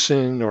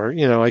Jason, or,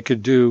 I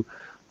could do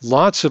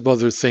lots of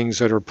other things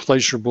that are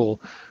pleasurable,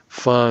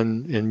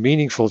 fun, and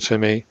meaningful to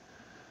me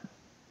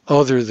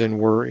other than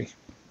worry.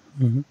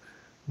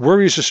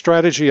 Worry is a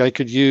strategy I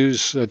could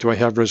use. Do I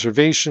have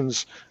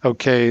reservations?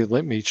 Okay,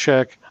 let me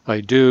check.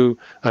 I do.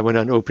 I went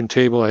on Open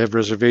Table. I have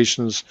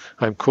reservations.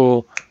 I'm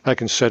cool. I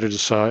can set it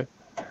aside.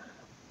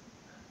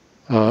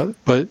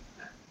 But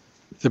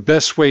the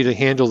best way to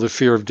handle the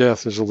fear of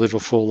death is to live a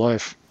full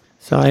life.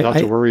 So not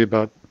to worry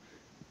about.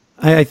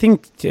 I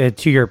think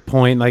to your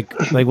point, like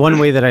one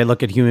way that I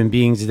look at human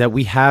beings is that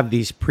we have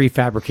these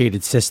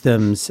prefabricated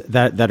systems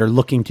that are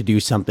looking to do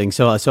something.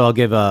 So I'll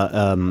give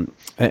an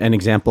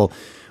example.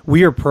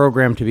 We are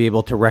programmed to be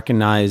able to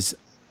recognize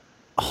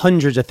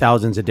hundreds of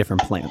thousands of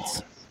different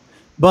plants.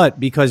 But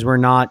because we're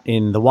not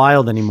in the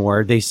wild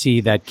anymore, they see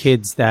that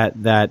kids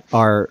that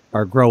are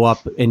grow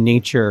up in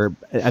nature,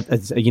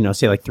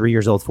 say like 3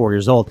 years old, 4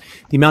 years old,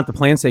 the amount of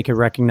plants they could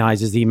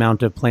recognize is the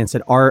amount of plants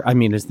is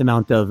the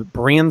amount of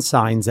brand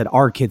signs that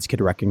our kids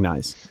could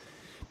recognize,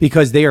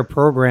 because they are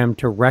programmed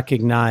to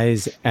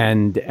recognize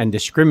and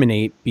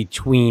discriminate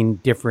between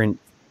different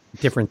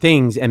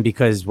things. And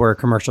because we're a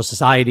commercial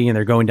society and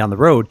they're going down the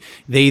road,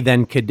 they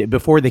then could,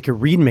 before they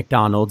could read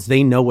McDonald's,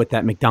 they know what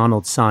that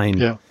McDonald's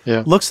sign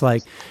looks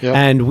like.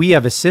 And we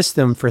have a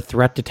system for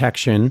threat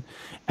detection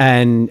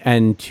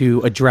and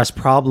to address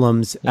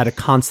problems at a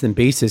constant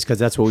basis, because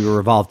that's what we were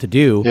evolved to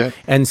do.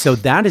 And so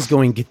that is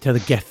going to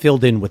get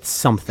filled in with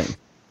something.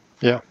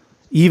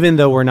 Even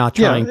though we're not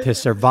trying to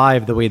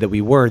survive the way that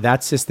we were,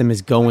 that system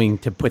is going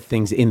to put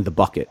things in the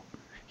bucket.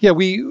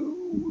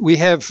 We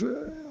have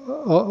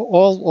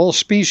all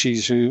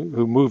species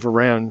who move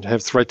around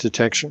have threat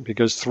detection,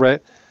 because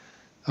threat,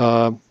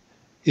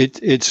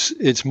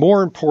 it's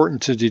more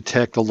important to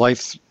detect a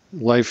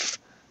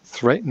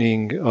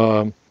life-threatening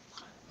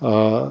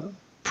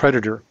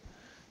predator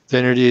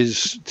than it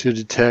is to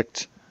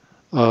detect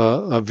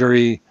a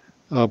very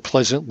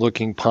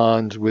pleasant-looking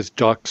pond with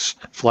ducks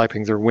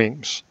flapping their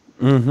wings.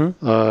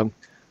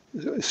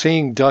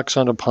 Seeing ducks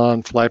on a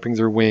pond flapping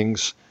their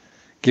wings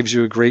gives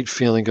you a great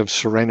feeling of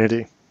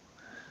serenity.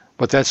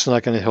 But that's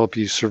not going to help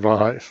you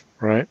survive,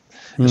 right?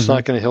 It's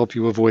not going to help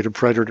you avoid a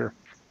predator.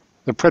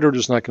 The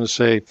predator's not going to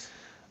say,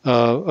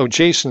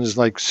 Jason is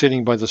like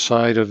sitting by the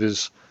side of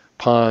his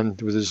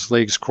pond with his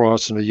legs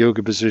crossed in a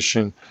yoga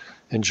position,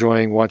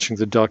 enjoying watching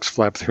the ducks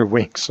flap their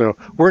wings. So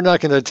we're not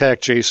going to attack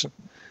Jason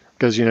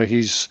because,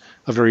 he's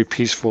a very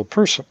peaceful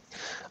person.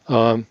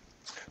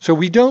 So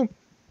we don't,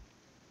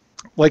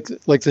 like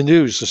the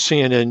news, the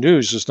CNN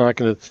news is not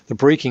going to, the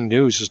breaking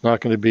news is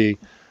not going to be,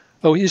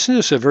 oh, isn't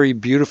this a very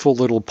beautiful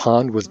little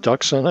pond with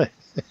ducks on it?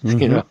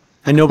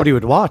 And nobody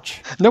would watch.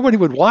 Nobody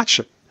would watch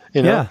it.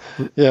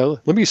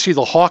 Let me see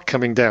the hawk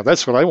coming down.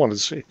 That's what I want to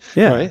see.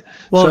 Right?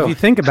 Well, if you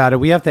think about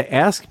it, we have to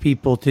ask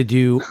people to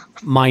do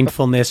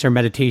mindfulness or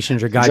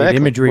meditations or guided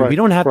imagery. We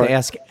don't have to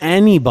ask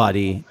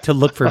anybody to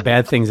look for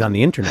bad things on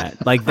the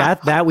internet. Like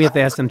that we have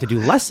to ask them to do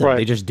less of.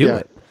 They just do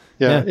it.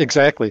 Yeah,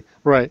 exactly.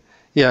 Right.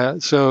 Yeah.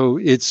 So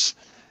it's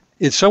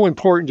so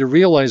important to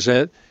realize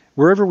that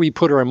wherever we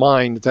put our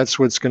mind, that's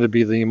what's going to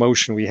be the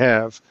emotion we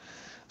have.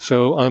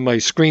 So on my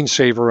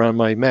screensaver on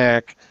my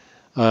Mac,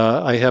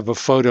 I have a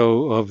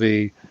photo of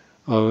a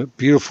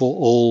beautiful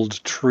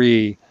old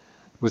tree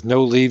with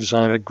no leaves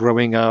on it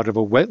growing out of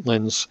a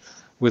wetlands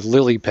with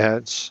lily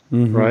pads,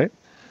 right?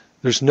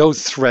 There's no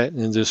threat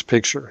in this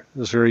picture.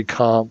 It's very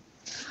calm.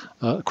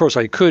 Of course,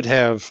 I could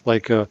have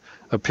like a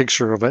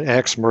picture of an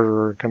axe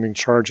murderer coming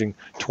charging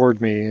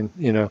toward me and,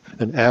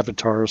 an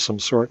avatar of some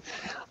sort.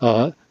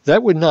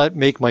 That would not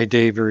make my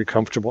day very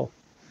comfortable.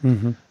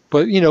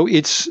 But,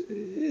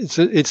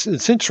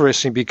 it's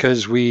interesting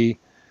because we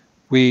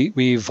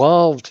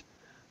evolved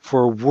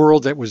for a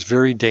world that was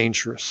very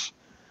dangerous.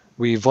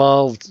 We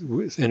evolved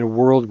in a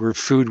world where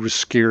food was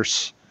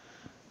scarce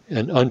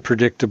and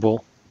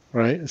unpredictable,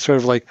 right? It's sort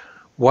of like,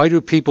 why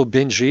do people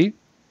binge eat?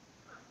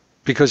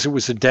 Because it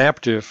was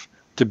adaptive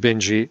to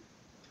binge eat.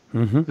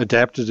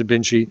 Adaptive to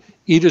binge eat.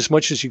 Eat as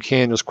much as you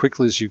can, as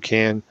quickly as you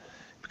can,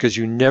 because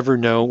you never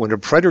know when a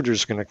predator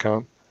is going to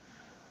come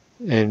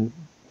and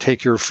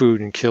take your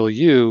food and kill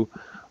you,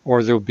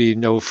 or there'll be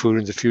no food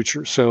in the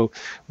future. So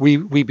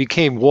we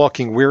became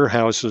walking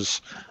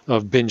warehouses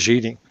of binge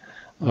eating.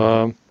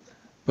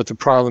 But the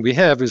problem we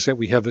have is that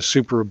we have a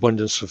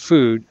superabundance of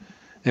food,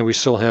 and we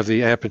still have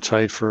the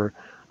appetite for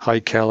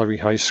high-calorie,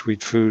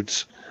 high-sweet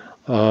foods,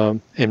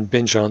 and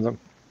binge on them.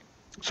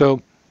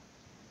 So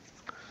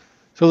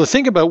the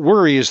thing about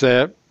worry is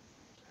that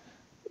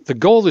the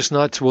goal is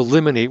not to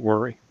eliminate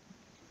worry.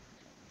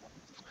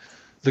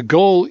 The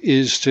goal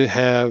is to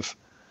have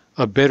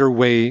a better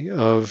way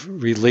of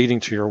relating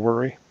to your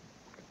worry.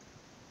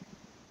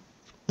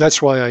 That's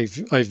why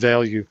I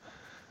value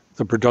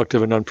the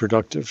productive and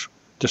unproductive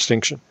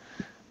distinction.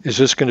 Is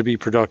this going to be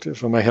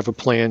productive? I might have a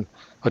plan,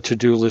 a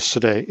to-do list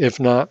today. If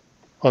not,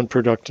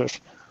 unproductive.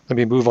 Let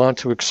me move on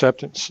to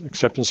acceptance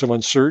of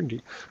uncertainty,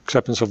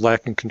 acceptance of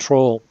lack of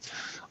control.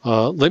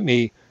 Let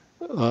me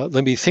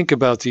think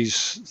about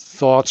these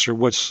thoughts or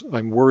what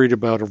I'm worried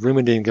about or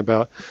ruminating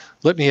about.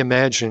 Let me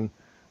imagine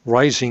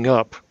rising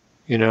up,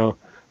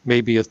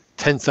 maybe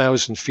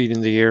 10,000 feet in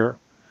the air,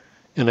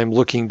 and I'm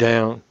looking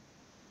down.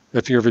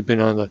 If you've ever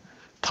been on the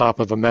top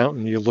of a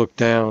mountain, you look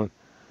down,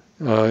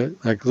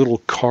 like little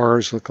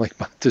cars look like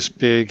about this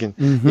big, and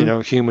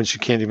humans you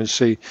can't even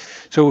see.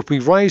 So if we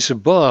rise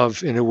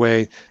above, in a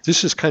way,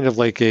 this is kind of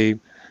like a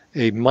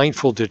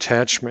mindful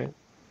detachment,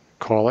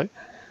 call it.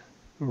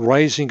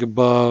 Rising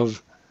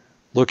above,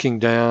 looking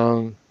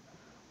down,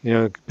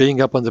 being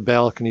up on the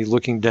balcony,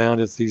 looking down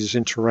at these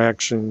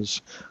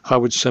interactions. How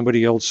would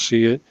somebody else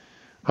see it?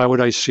 How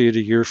would I see it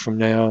a year from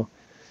now?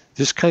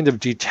 This kind of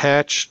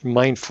detached,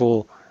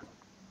 mindful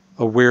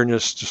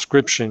awareness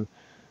description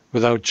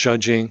without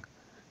judging,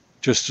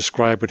 just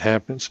describe what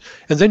happens.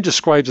 And then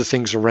describe the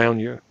things around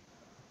you.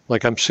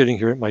 Like I'm sitting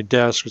here at my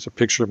desk with a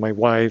picture of my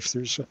wife.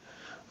 There's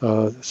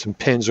some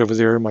pens over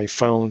there, my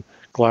phone,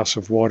 glass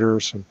of water,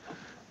 some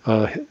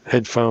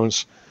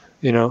headphones,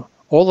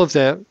 all of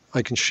that,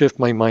 I can shift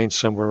my mind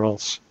somewhere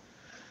else.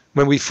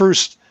 When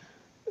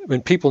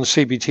people in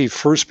CBT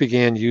first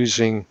began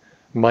using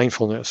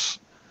mindfulness,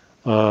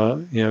 it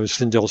was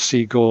Lindell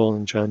Siegel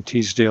and John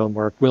Teasdale and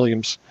Mark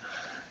Williams,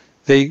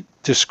 they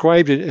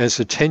described it as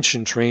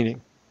attention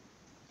training.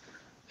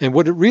 And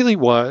what it really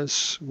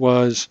was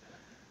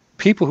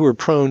people who were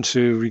prone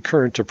to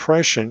recurrent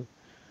depression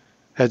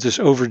had this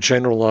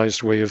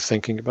overgeneralized way of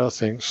thinking about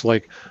things,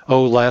 like,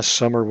 oh, last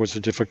summer was a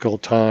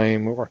difficult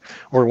time, or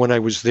when I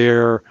was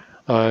there,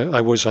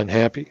 I was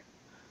unhappy.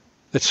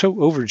 It's so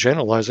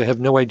overgeneralized, I have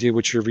no idea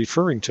what you're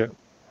referring to.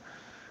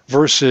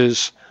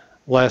 Versus,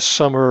 last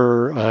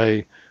summer,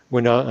 I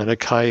went out on a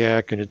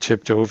kayak and it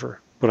tipped over,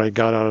 but I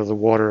got out of the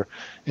water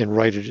and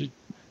righted it,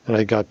 and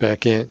I got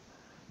back in.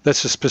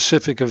 That's a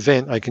specific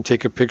event. I can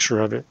take a picture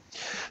of it.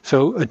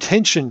 So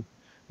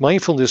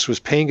mindfulness was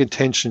paying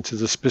attention to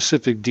the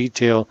specific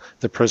detail,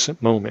 the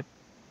present moment.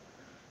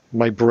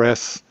 My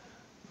breath,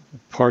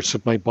 parts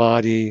of my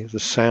body, the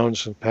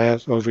sounds that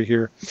pass over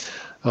here,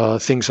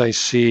 things I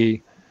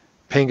see,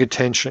 paying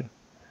attention.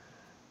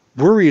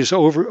 Worry is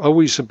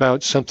always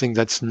about something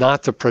that's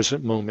not the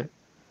present moment.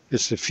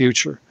 It's the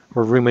future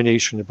or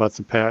rumination about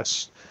the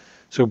past.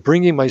 So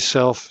bringing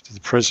myself to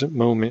the present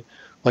moment,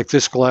 like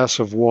this glass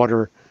of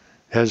water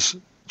has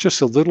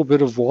just a little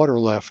bit of water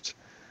left,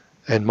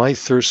 and my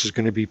thirst is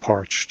going to be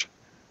parched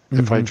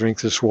if I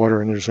drink this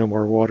water and there's no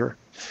more water.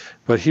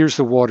 But here's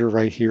the water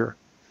right here,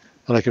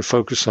 and I can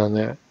focus on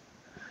that.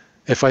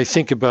 If I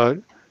think about,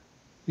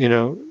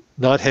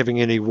 not having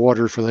any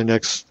water for the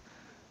next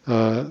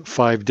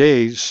 5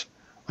 days,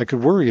 I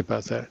could worry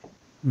about that.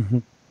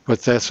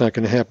 But that's not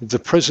going to happen. The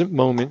present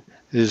moment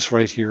is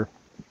right here.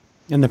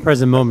 And the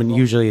present moment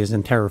usually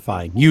isn't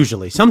terrifying.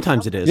 Usually.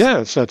 Sometimes it is.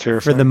 Yeah, it's not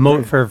terrifying.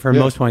 For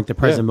most point, the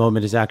present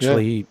moment is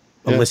actually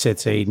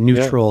elicits a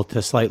neutral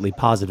to slightly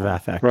positive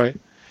affect. Right.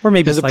 Or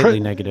maybe slightly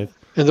negative.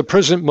 And the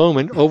present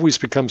moment always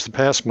becomes the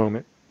past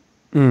moment.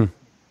 The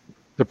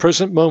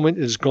present moment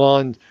is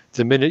gone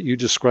the minute you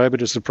describe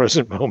it as the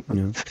present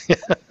moment.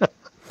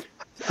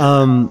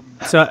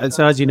 So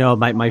as you know,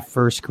 my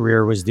first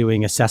career was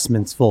doing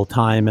assessments full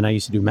time, and I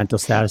used to do mental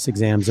status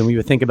exams, and we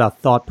would think about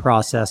thought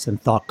process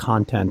and thought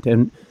content.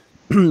 And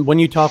when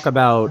you talk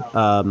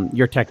about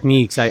your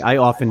techniques, I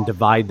often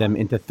divide them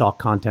into thought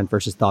content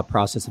versus thought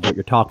process of what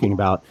you're talking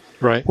about.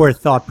 Right. Where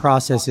thought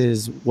process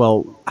is,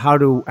 well, how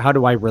do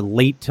I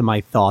relate to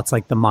my thoughts,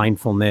 like the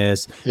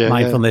mindfulness,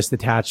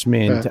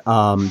 detachment,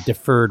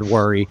 deferred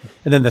worry,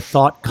 and then the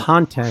thought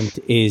content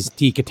is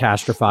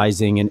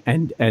decatastrophizing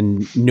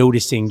and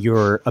noticing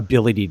your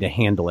ability to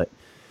handle it.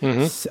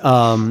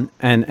 And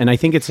I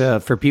think it's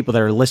for people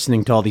that are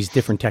listening to all these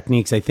different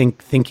techniques, I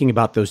think thinking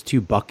about those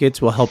two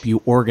buckets will help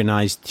you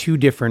organize two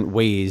different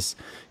ways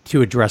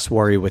to address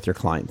worry with your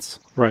clients.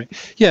 Right.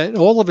 Yeah, and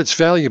all of it's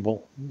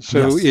valuable.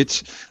 So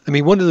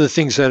one of the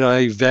things that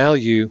I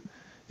value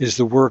is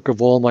the work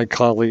of all my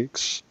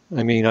colleagues.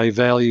 I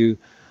value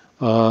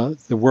the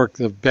work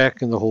of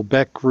Beck and the whole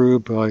Beck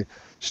group,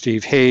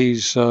 Steve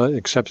Hayes,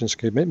 acceptance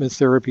commitment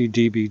therapy,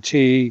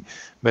 DBT,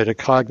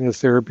 metacognitive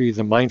therapy,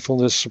 the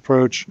mindfulness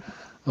approach,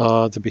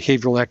 the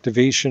behavioral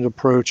activation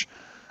approach.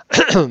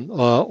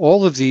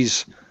 All of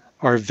these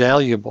are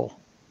valuable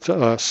to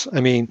us.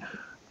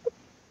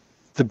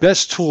 The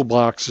best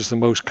toolbox is the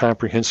most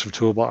comprehensive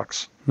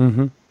toolbox.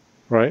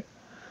 Right?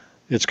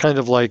 It's kind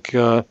of like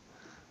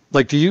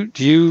do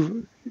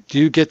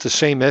you get the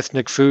same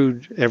ethnic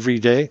food every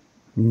day?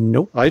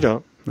 Nope. I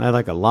don't. I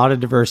like a lot of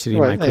diversity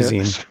in my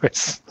cuisine.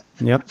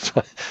 Yep.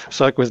 It's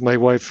like with my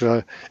wife,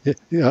 the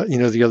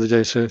other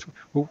day, said,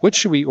 well, what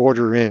should we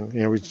order in?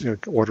 We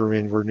order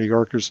in, we're New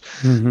Yorkers.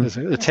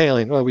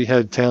 Italian. Well, we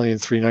had Italian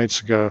 3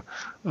 nights ago.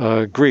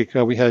 Greek.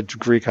 We had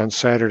Greek on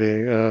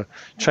Saturday.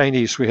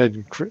 Chinese. We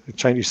had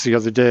Chinese the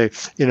other day.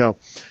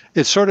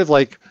 It's sort of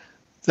like,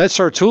 that's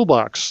our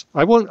toolbox.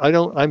 I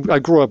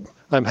grew up,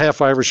 I'm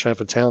half Irish,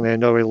 half Italian. I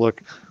know I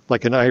look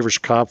like an Irish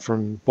cop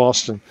from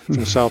Boston,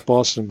 from South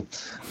Boston,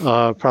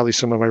 probably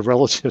some of my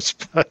relatives.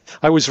 But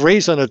I was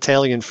raised on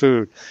Italian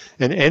food,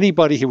 and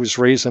anybody who was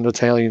raised on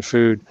Italian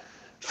food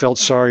felt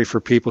sorry for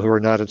people who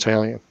are not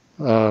Italian.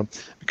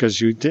 Because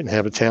you didn't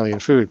have Italian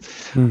food.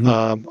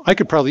 I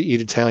could probably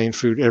eat Italian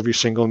food every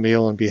single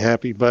meal and be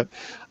happy, but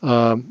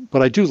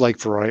I do like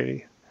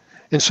variety.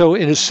 And so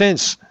in a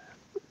sense,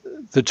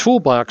 the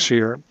toolbox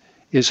here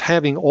is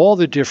having all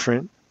the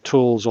different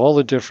tools, all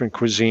the different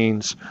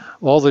cuisines,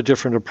 all the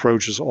different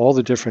approaches, all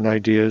the different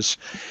ideas.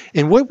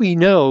 And what we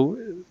know,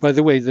 by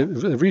the way, the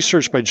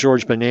research by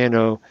George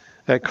Bonanno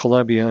at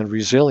Columbia on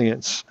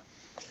resilience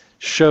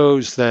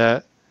shows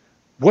that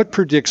what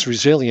predicts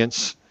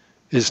resilience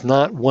is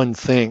not one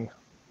thing.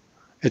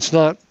 It's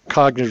not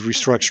cognitive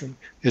restructuring.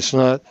 It's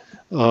not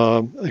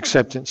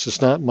acceptance.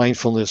 It's not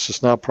mindfulness.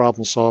 It's not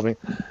problem solving.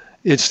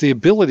 It's the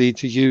ability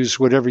to use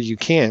whatever you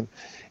can.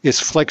 It's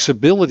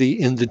flexibility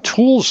in the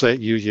tools that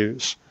you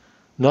use,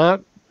 not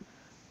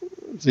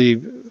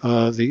the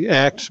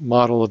ACT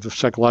model of the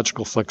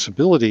psychological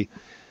flexibility.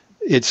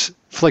 It's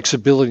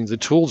flexibility in the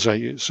tools I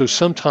use. So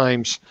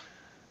sometimes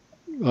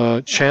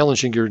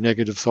challenging your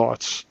negative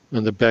thoughts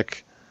and the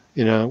Beck.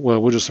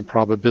 Well, what is the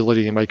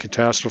probability? Am I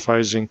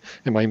catastrophizing?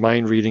 Am I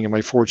mind reading? Am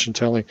I fortune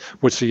telling?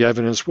 What's the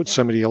evidence? What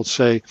somebody else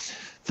say?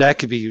 That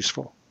could be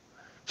useful.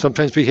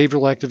 Sometimes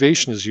behavioral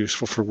activation is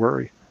useful for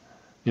worry.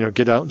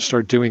 Get out and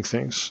start doing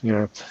things.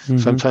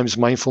 Sometimes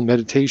mindful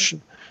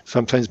meditation.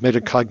 Sometimes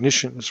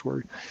metacognition is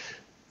worry.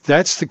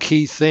 That's the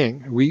key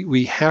thing.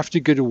 We have to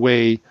get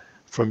away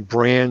from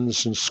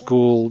brands and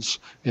schools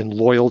and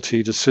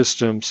loyalty to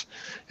systems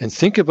and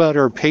think about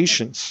our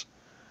patients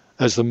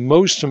as the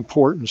most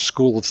important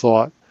school of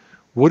thought.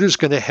 What is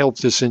going to help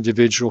this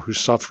individual who's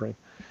suffering?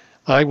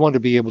 I want to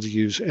be able to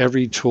use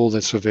every tool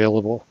that's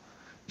available.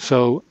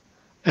 So,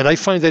 and I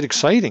find that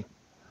exciting.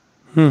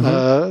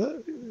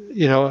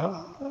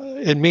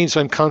 It means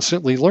I'm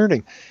constantly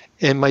learning.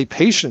 And my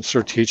patients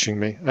are teaching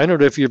me. I don't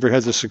know if you ever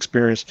had this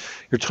experience.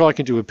 You're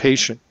talking to a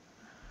patient,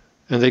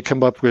 and they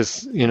come up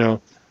with,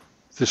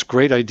 this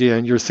great idea,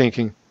 and you're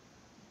thinking,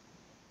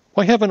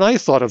 why haven't I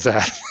thought of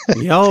that?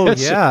 Oh,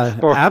 yeah.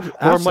 Or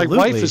my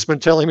wife has been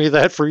telling me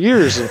that for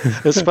years.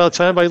 It's about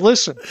time I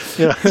listen.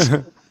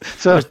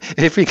 So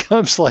it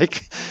becomes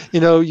like,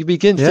 you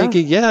begin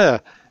thinking,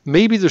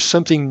 maybe there's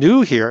something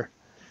new here.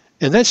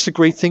 And that's the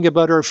great thing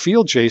about our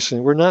field,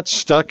 Jason. We're not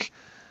stuck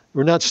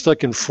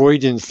in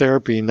Freudian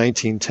therapy in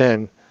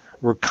 1910.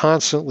 We're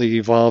constantly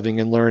evolving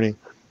and learning.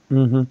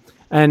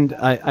 And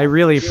I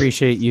really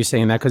appreciate you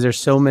saying that, because there's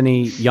so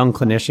many young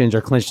clinicians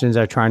or clinicians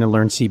that are trying to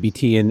learn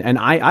CBT. And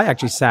I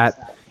actually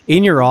sat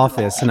in your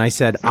office and I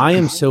said, I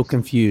am so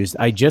confused.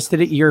 I just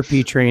did an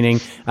ERP training.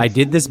 I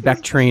did this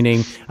Beck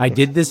training. I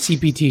did this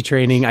CPT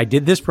training. I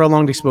did this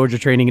prolonged exposure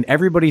training. And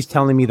everybody's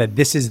telling me that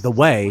this is the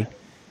way.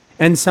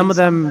 And some of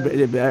them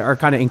are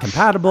kind of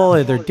incompatible,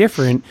 or they're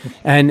different.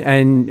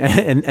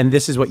 And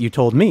this is what you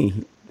told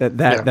me.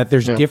 That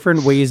there's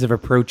different ways of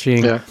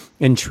approaching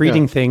and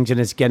treating things, and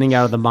it's getting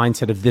out of the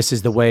mindset of this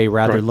is the way,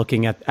 rather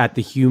looking at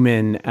the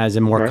human as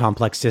a more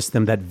complex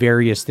system, that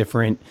various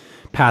different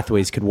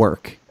pathways could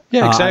work.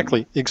 Yeah,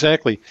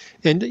 exactly.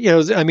 And,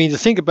 the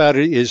thing about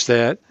it is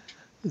that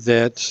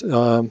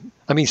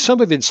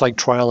some of it's like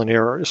trial and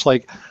error. It's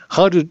like,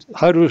 how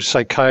do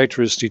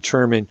psychiatrists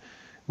determine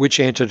which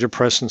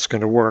antidepressant's going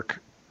to work?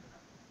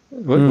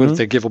 What if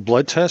they give a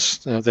blood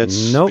test?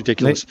 That's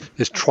ridiculous.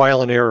 It's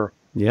trial and error.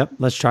 Yep.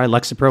 Let's try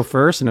Lexapro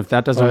first, and if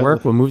that doesn't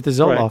work, we'll move to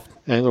Zoloft.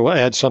 And we'll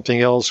add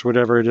something else,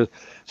 whatever it is.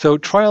 So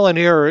trial and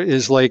error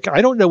is like, I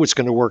don't know what's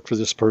going to work for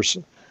this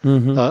person.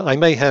 I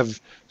may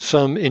have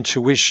some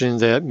intuition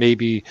that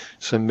maybe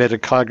some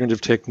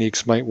metacognitive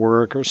techniques might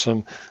work, or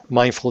some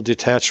mindful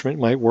detachment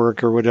might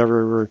work, or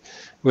whatever.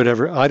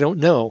 I don't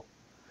know.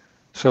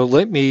 So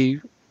let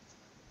me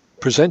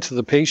present to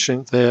the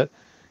patient that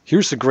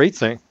here's the great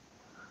thing.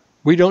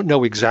 We don't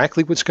know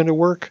exactly what's going to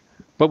work,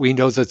 but we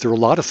know that there are a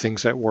lot of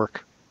things that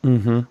work.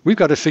 We've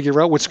got to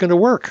figure out what's going to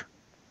work,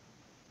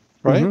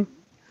 right?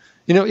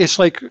 It's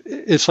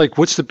like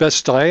what's the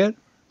best diet?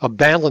 A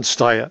balanced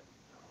diet.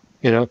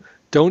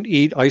 Don't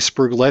eat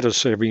iceberg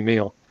lettuce every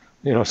meal.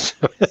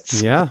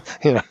 So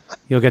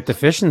you'll get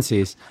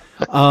deficiencies.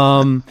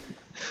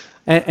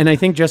 And I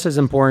think just as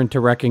important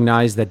to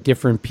recognize that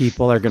different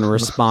people are going to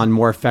respond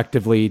more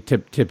effectively to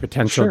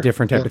potential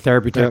different type of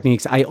therapy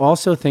techniques. I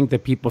also think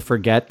that people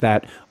forget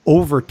that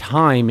over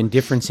time in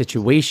different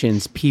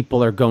situations,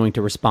 people are going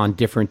to respond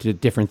different to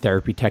different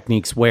therapy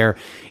techniques, where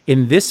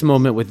in this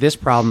moment with this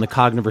problem, the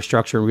cognitive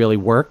restructuring really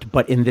worked.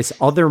 But in this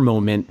other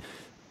moment,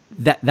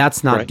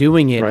 that's not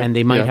doing it. And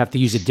they might have to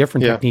use a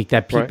different technique,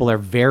 that people are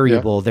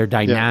variable, they're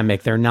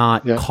dynamic, they're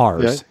not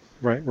cars.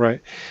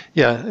 Right.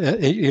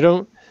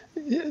 Yeah.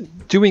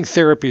 Doing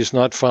therapy is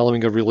not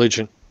following a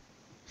religion.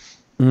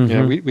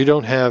 We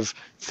don't have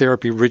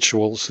therapy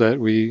rituals that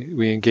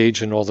we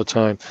engage in all the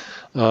time.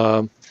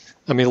 A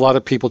lot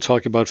of people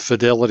talk about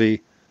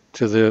fidelity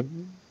to the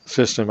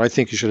system. I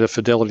think you should have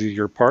fidelity to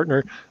your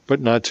partner,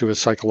 but not to a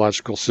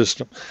psychological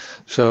system.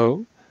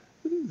 So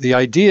the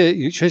idea,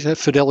 you should have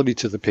fidelity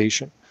to the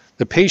patient.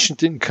 The patient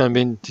didn't come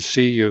in to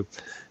see you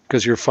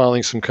because you're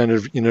following some kind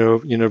of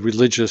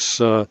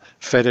religious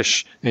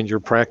fetish in your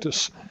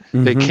practice.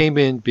 Mm-hmm. They came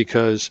in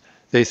because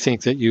they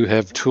think that you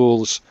have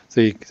tools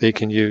they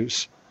can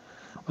use.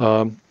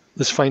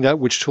 Let's find out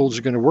which tools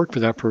are going to work for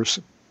that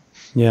person.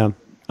 Yeah.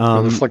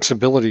 The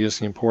flexibility is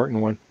the important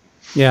one.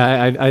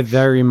 Yeah, I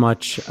very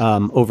much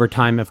over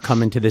time have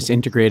come into this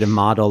integrated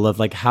model of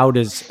like how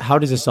does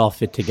this all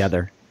fit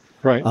together?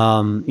 Right.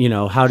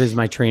 How does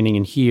my training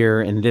in here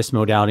and this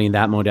modality and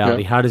that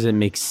modality, how does it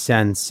make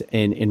sense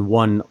in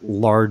one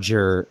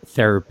larger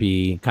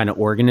therapy kind of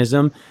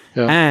organism?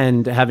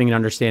 And having an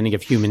understanding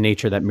of human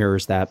nature that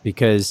mirrors that,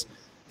 because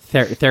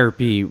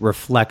therapy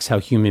reflects how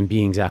human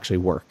beings actually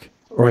work,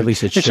 or at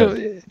least it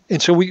should.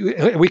 And so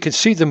we can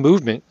see the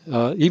movement,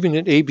 even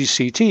in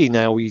ABCT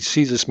now. We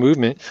see this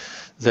movement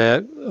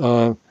that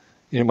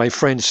my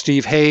friend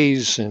Steve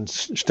Hayes and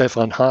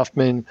Stefan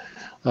Hoffman.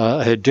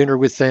 I had dinner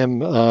with them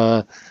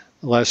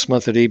last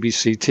month at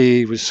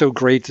ABCT. It was so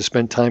great to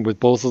spend time with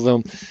both of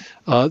them.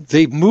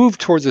 They've moved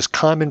toward this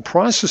common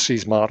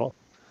processes model.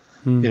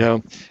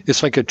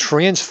 It's like a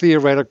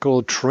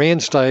trans-theoretical,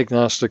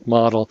 trans-diagnostic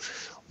model.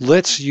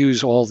 Let's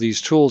use all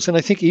these tools. And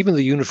I think even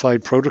the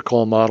unified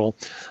protocol model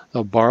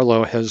of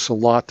Barlow has a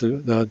lot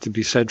to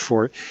be said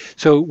for it.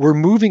 So we're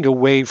moving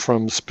away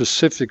from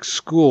specific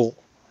school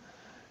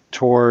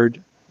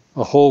toward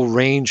a whole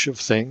range of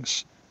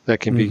things that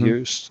can be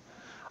used.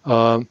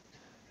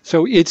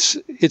 So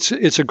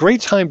it's a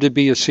great time to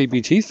be a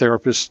CBT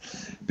therapist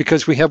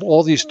because we have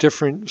all these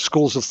different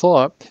schools of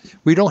thought.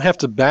 We don't have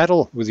to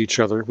battle with each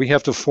other. We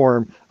have to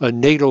form a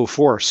NATO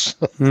force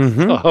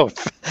of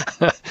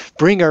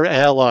bring our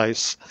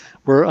allies.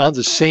 We're on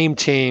the same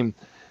team.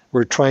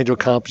 We're trying to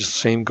accomplish the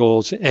same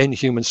goals, end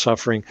human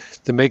suffering,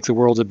 to make the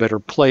world a better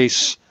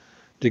place,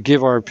 to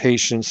give our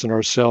patients and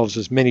ourselves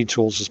as many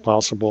tools as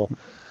possible,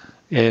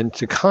 and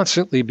to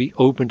constantly be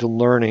open to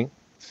learning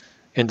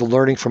and to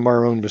learning from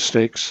our own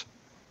mistakes.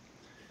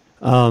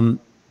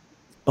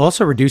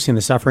 Also reducing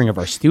the suffering of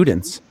our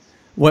students.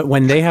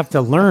 When they have to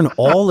learn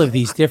all of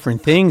these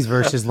different things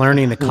versus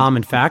learning the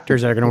common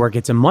factors that are going to work,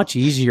 it's a much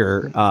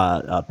easier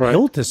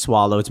pill to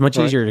swallow. It's much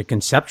easier to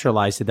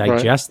conceptualize, to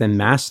digest, and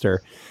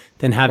master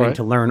than having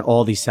to learn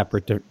all these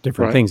separate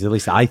different things. At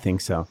least I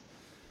think so.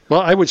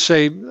 Well, I would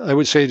say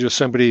to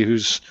somebody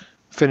who's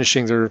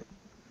finishing their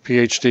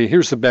PhD,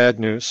 here's the bad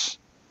news.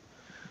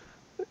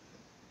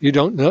 You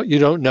don't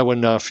know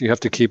enough. You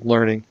have to keep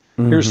learning.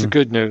 Here's the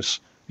good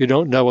news. You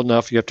don't know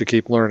enough. You have to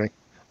keep learning.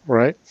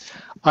 Right?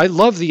 I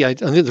love the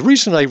idea. The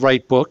reason I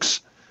write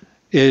books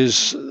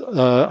is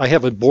I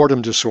have a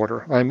boredom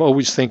disorder. I'm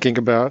always thinking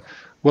about,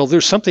 well,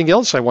 there's something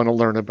else I want to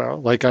learn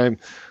about. Like I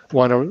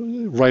want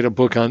to write a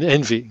book on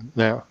envy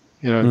now,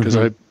 because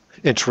I'm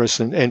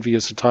interested in envy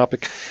as a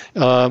topic.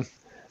 And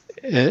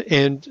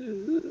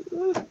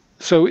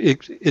so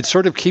it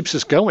sort of keeps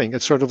us going.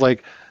 It's sort of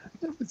like,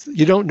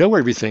 you don't know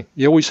everything.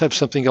 You always have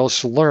something else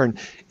to learn.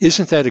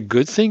 Isn't that a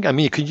good thing? I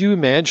mean, could you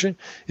imagine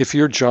if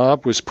your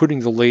job was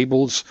putting the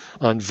labels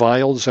on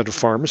vials at a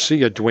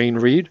pharmacy at Duane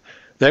Reade?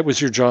 That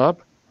was your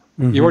job?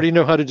 You already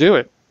know how to do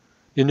it.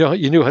 You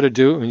knew how to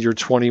do it when you're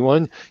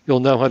 21. You'll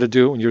know how to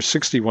do it when you're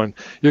 61.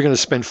 You're going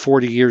to spend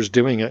 40 years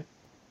doing it.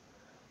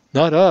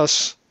 Not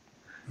us.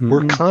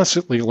 We're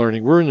constantly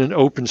learning. We're in an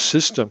open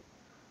system.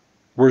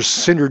 We're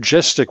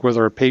synergistic with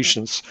our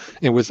patients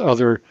and with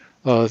other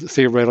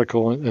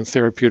theoretical and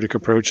therapeutic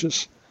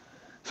approaches.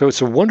 So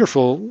it's a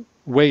wonderful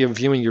way of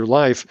viewing your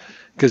life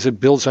because it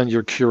builds on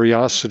your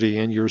curiosity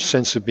and your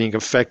sense of being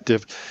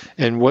effective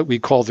and what we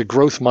call the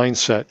growth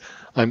mindset.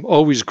 I'm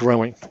always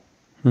growing.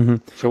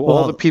 So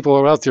all the people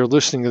who are out there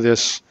listening to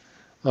this,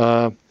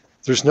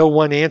 there's no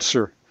one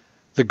answer.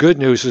 The good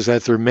news is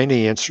that there are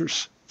many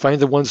answers. Find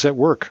the ones that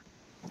work.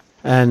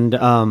 And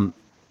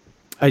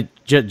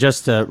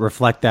just to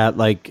reflect that,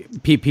 like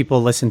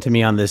people listen to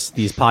me on these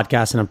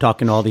podcasts, and I'm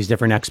talking to all these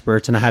different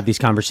experts, and I have these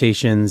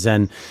conversations,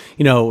 and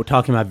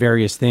talking about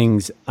various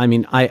things. I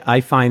mean, I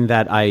find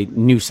that I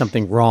knew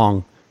something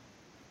wrong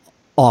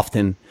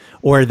often,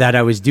 or that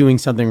I was doing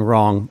something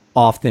wrong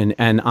often,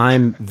 and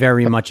I'm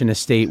very much in a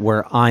state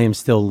where I am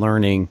still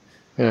learning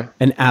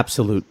an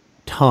absolute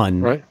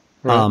ton. Right.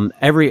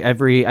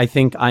 I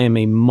think I am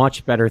a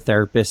much better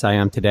therapist I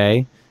am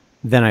today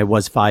than I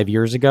was 5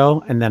 years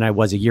ago and than I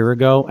was a year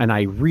ago. And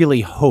I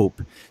really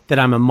hope that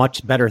I'm a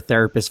much better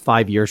therapist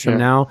 5 years from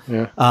now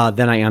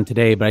than I am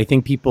today. But I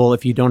think people,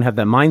 if you don't have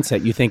that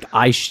mindset, you think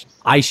I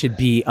should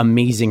be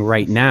amazing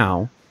right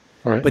now,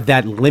 but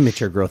that limits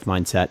your growth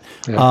mindset.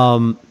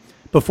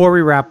 Before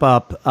we wrap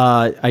up,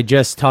 I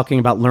just talking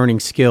about learning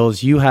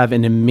skills. You have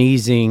an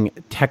amazing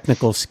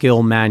technical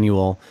skill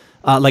manual,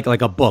 like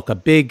a book, a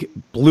big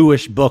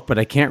bluish book, but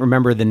I can't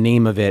remember the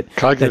name of it.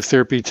 Cognitive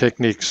Therapy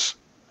Techniques.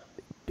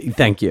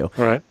 Thank you.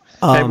 All right.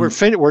 And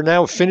we're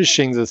now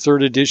finishing the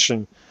third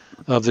edition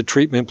of the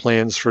treatment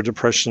plans for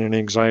depression and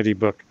anxiety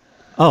book.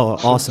 Oh,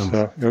 awesome.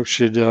 So it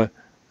should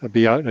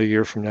be out in a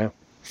year from now.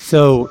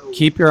 So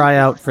keep your eye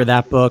out for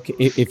that book.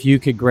 If you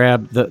could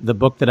grab the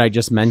book that I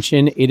just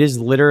mentioned, it is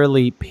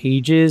literally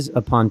pages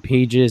upon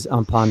pages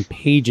upon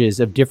pages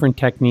of different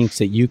techniques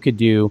that you could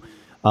do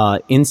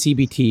in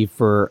CBT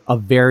for a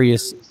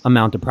various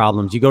amount of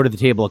problems. You go to the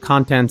table of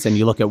contents and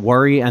you look at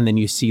worry, and then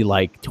you see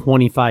like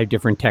 25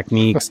 different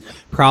techniques,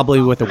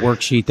 probably with a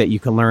worksheet that you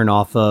can learn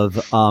off of.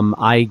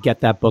 I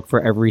get that book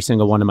for every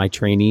single one of my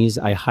trainees.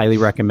 I highly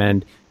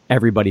recommend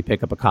everybody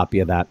pick up a copy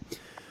of that.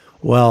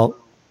 Well,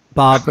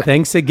 Bob,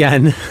 thanks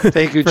again.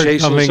 Thank you, for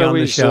Jason. coming on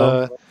the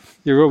show.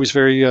 You're always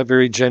very,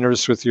 very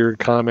generous with your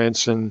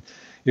comments, and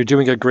you're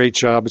doing a great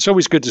job. It's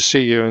always good to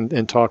see you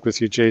and talk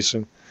with you,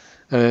 Jason.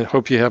 And I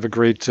hope you have a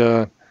great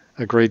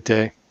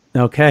day.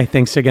 Okay.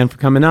 Thanks again for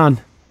coming on.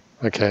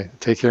 Okay.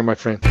 Take care, my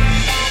friend.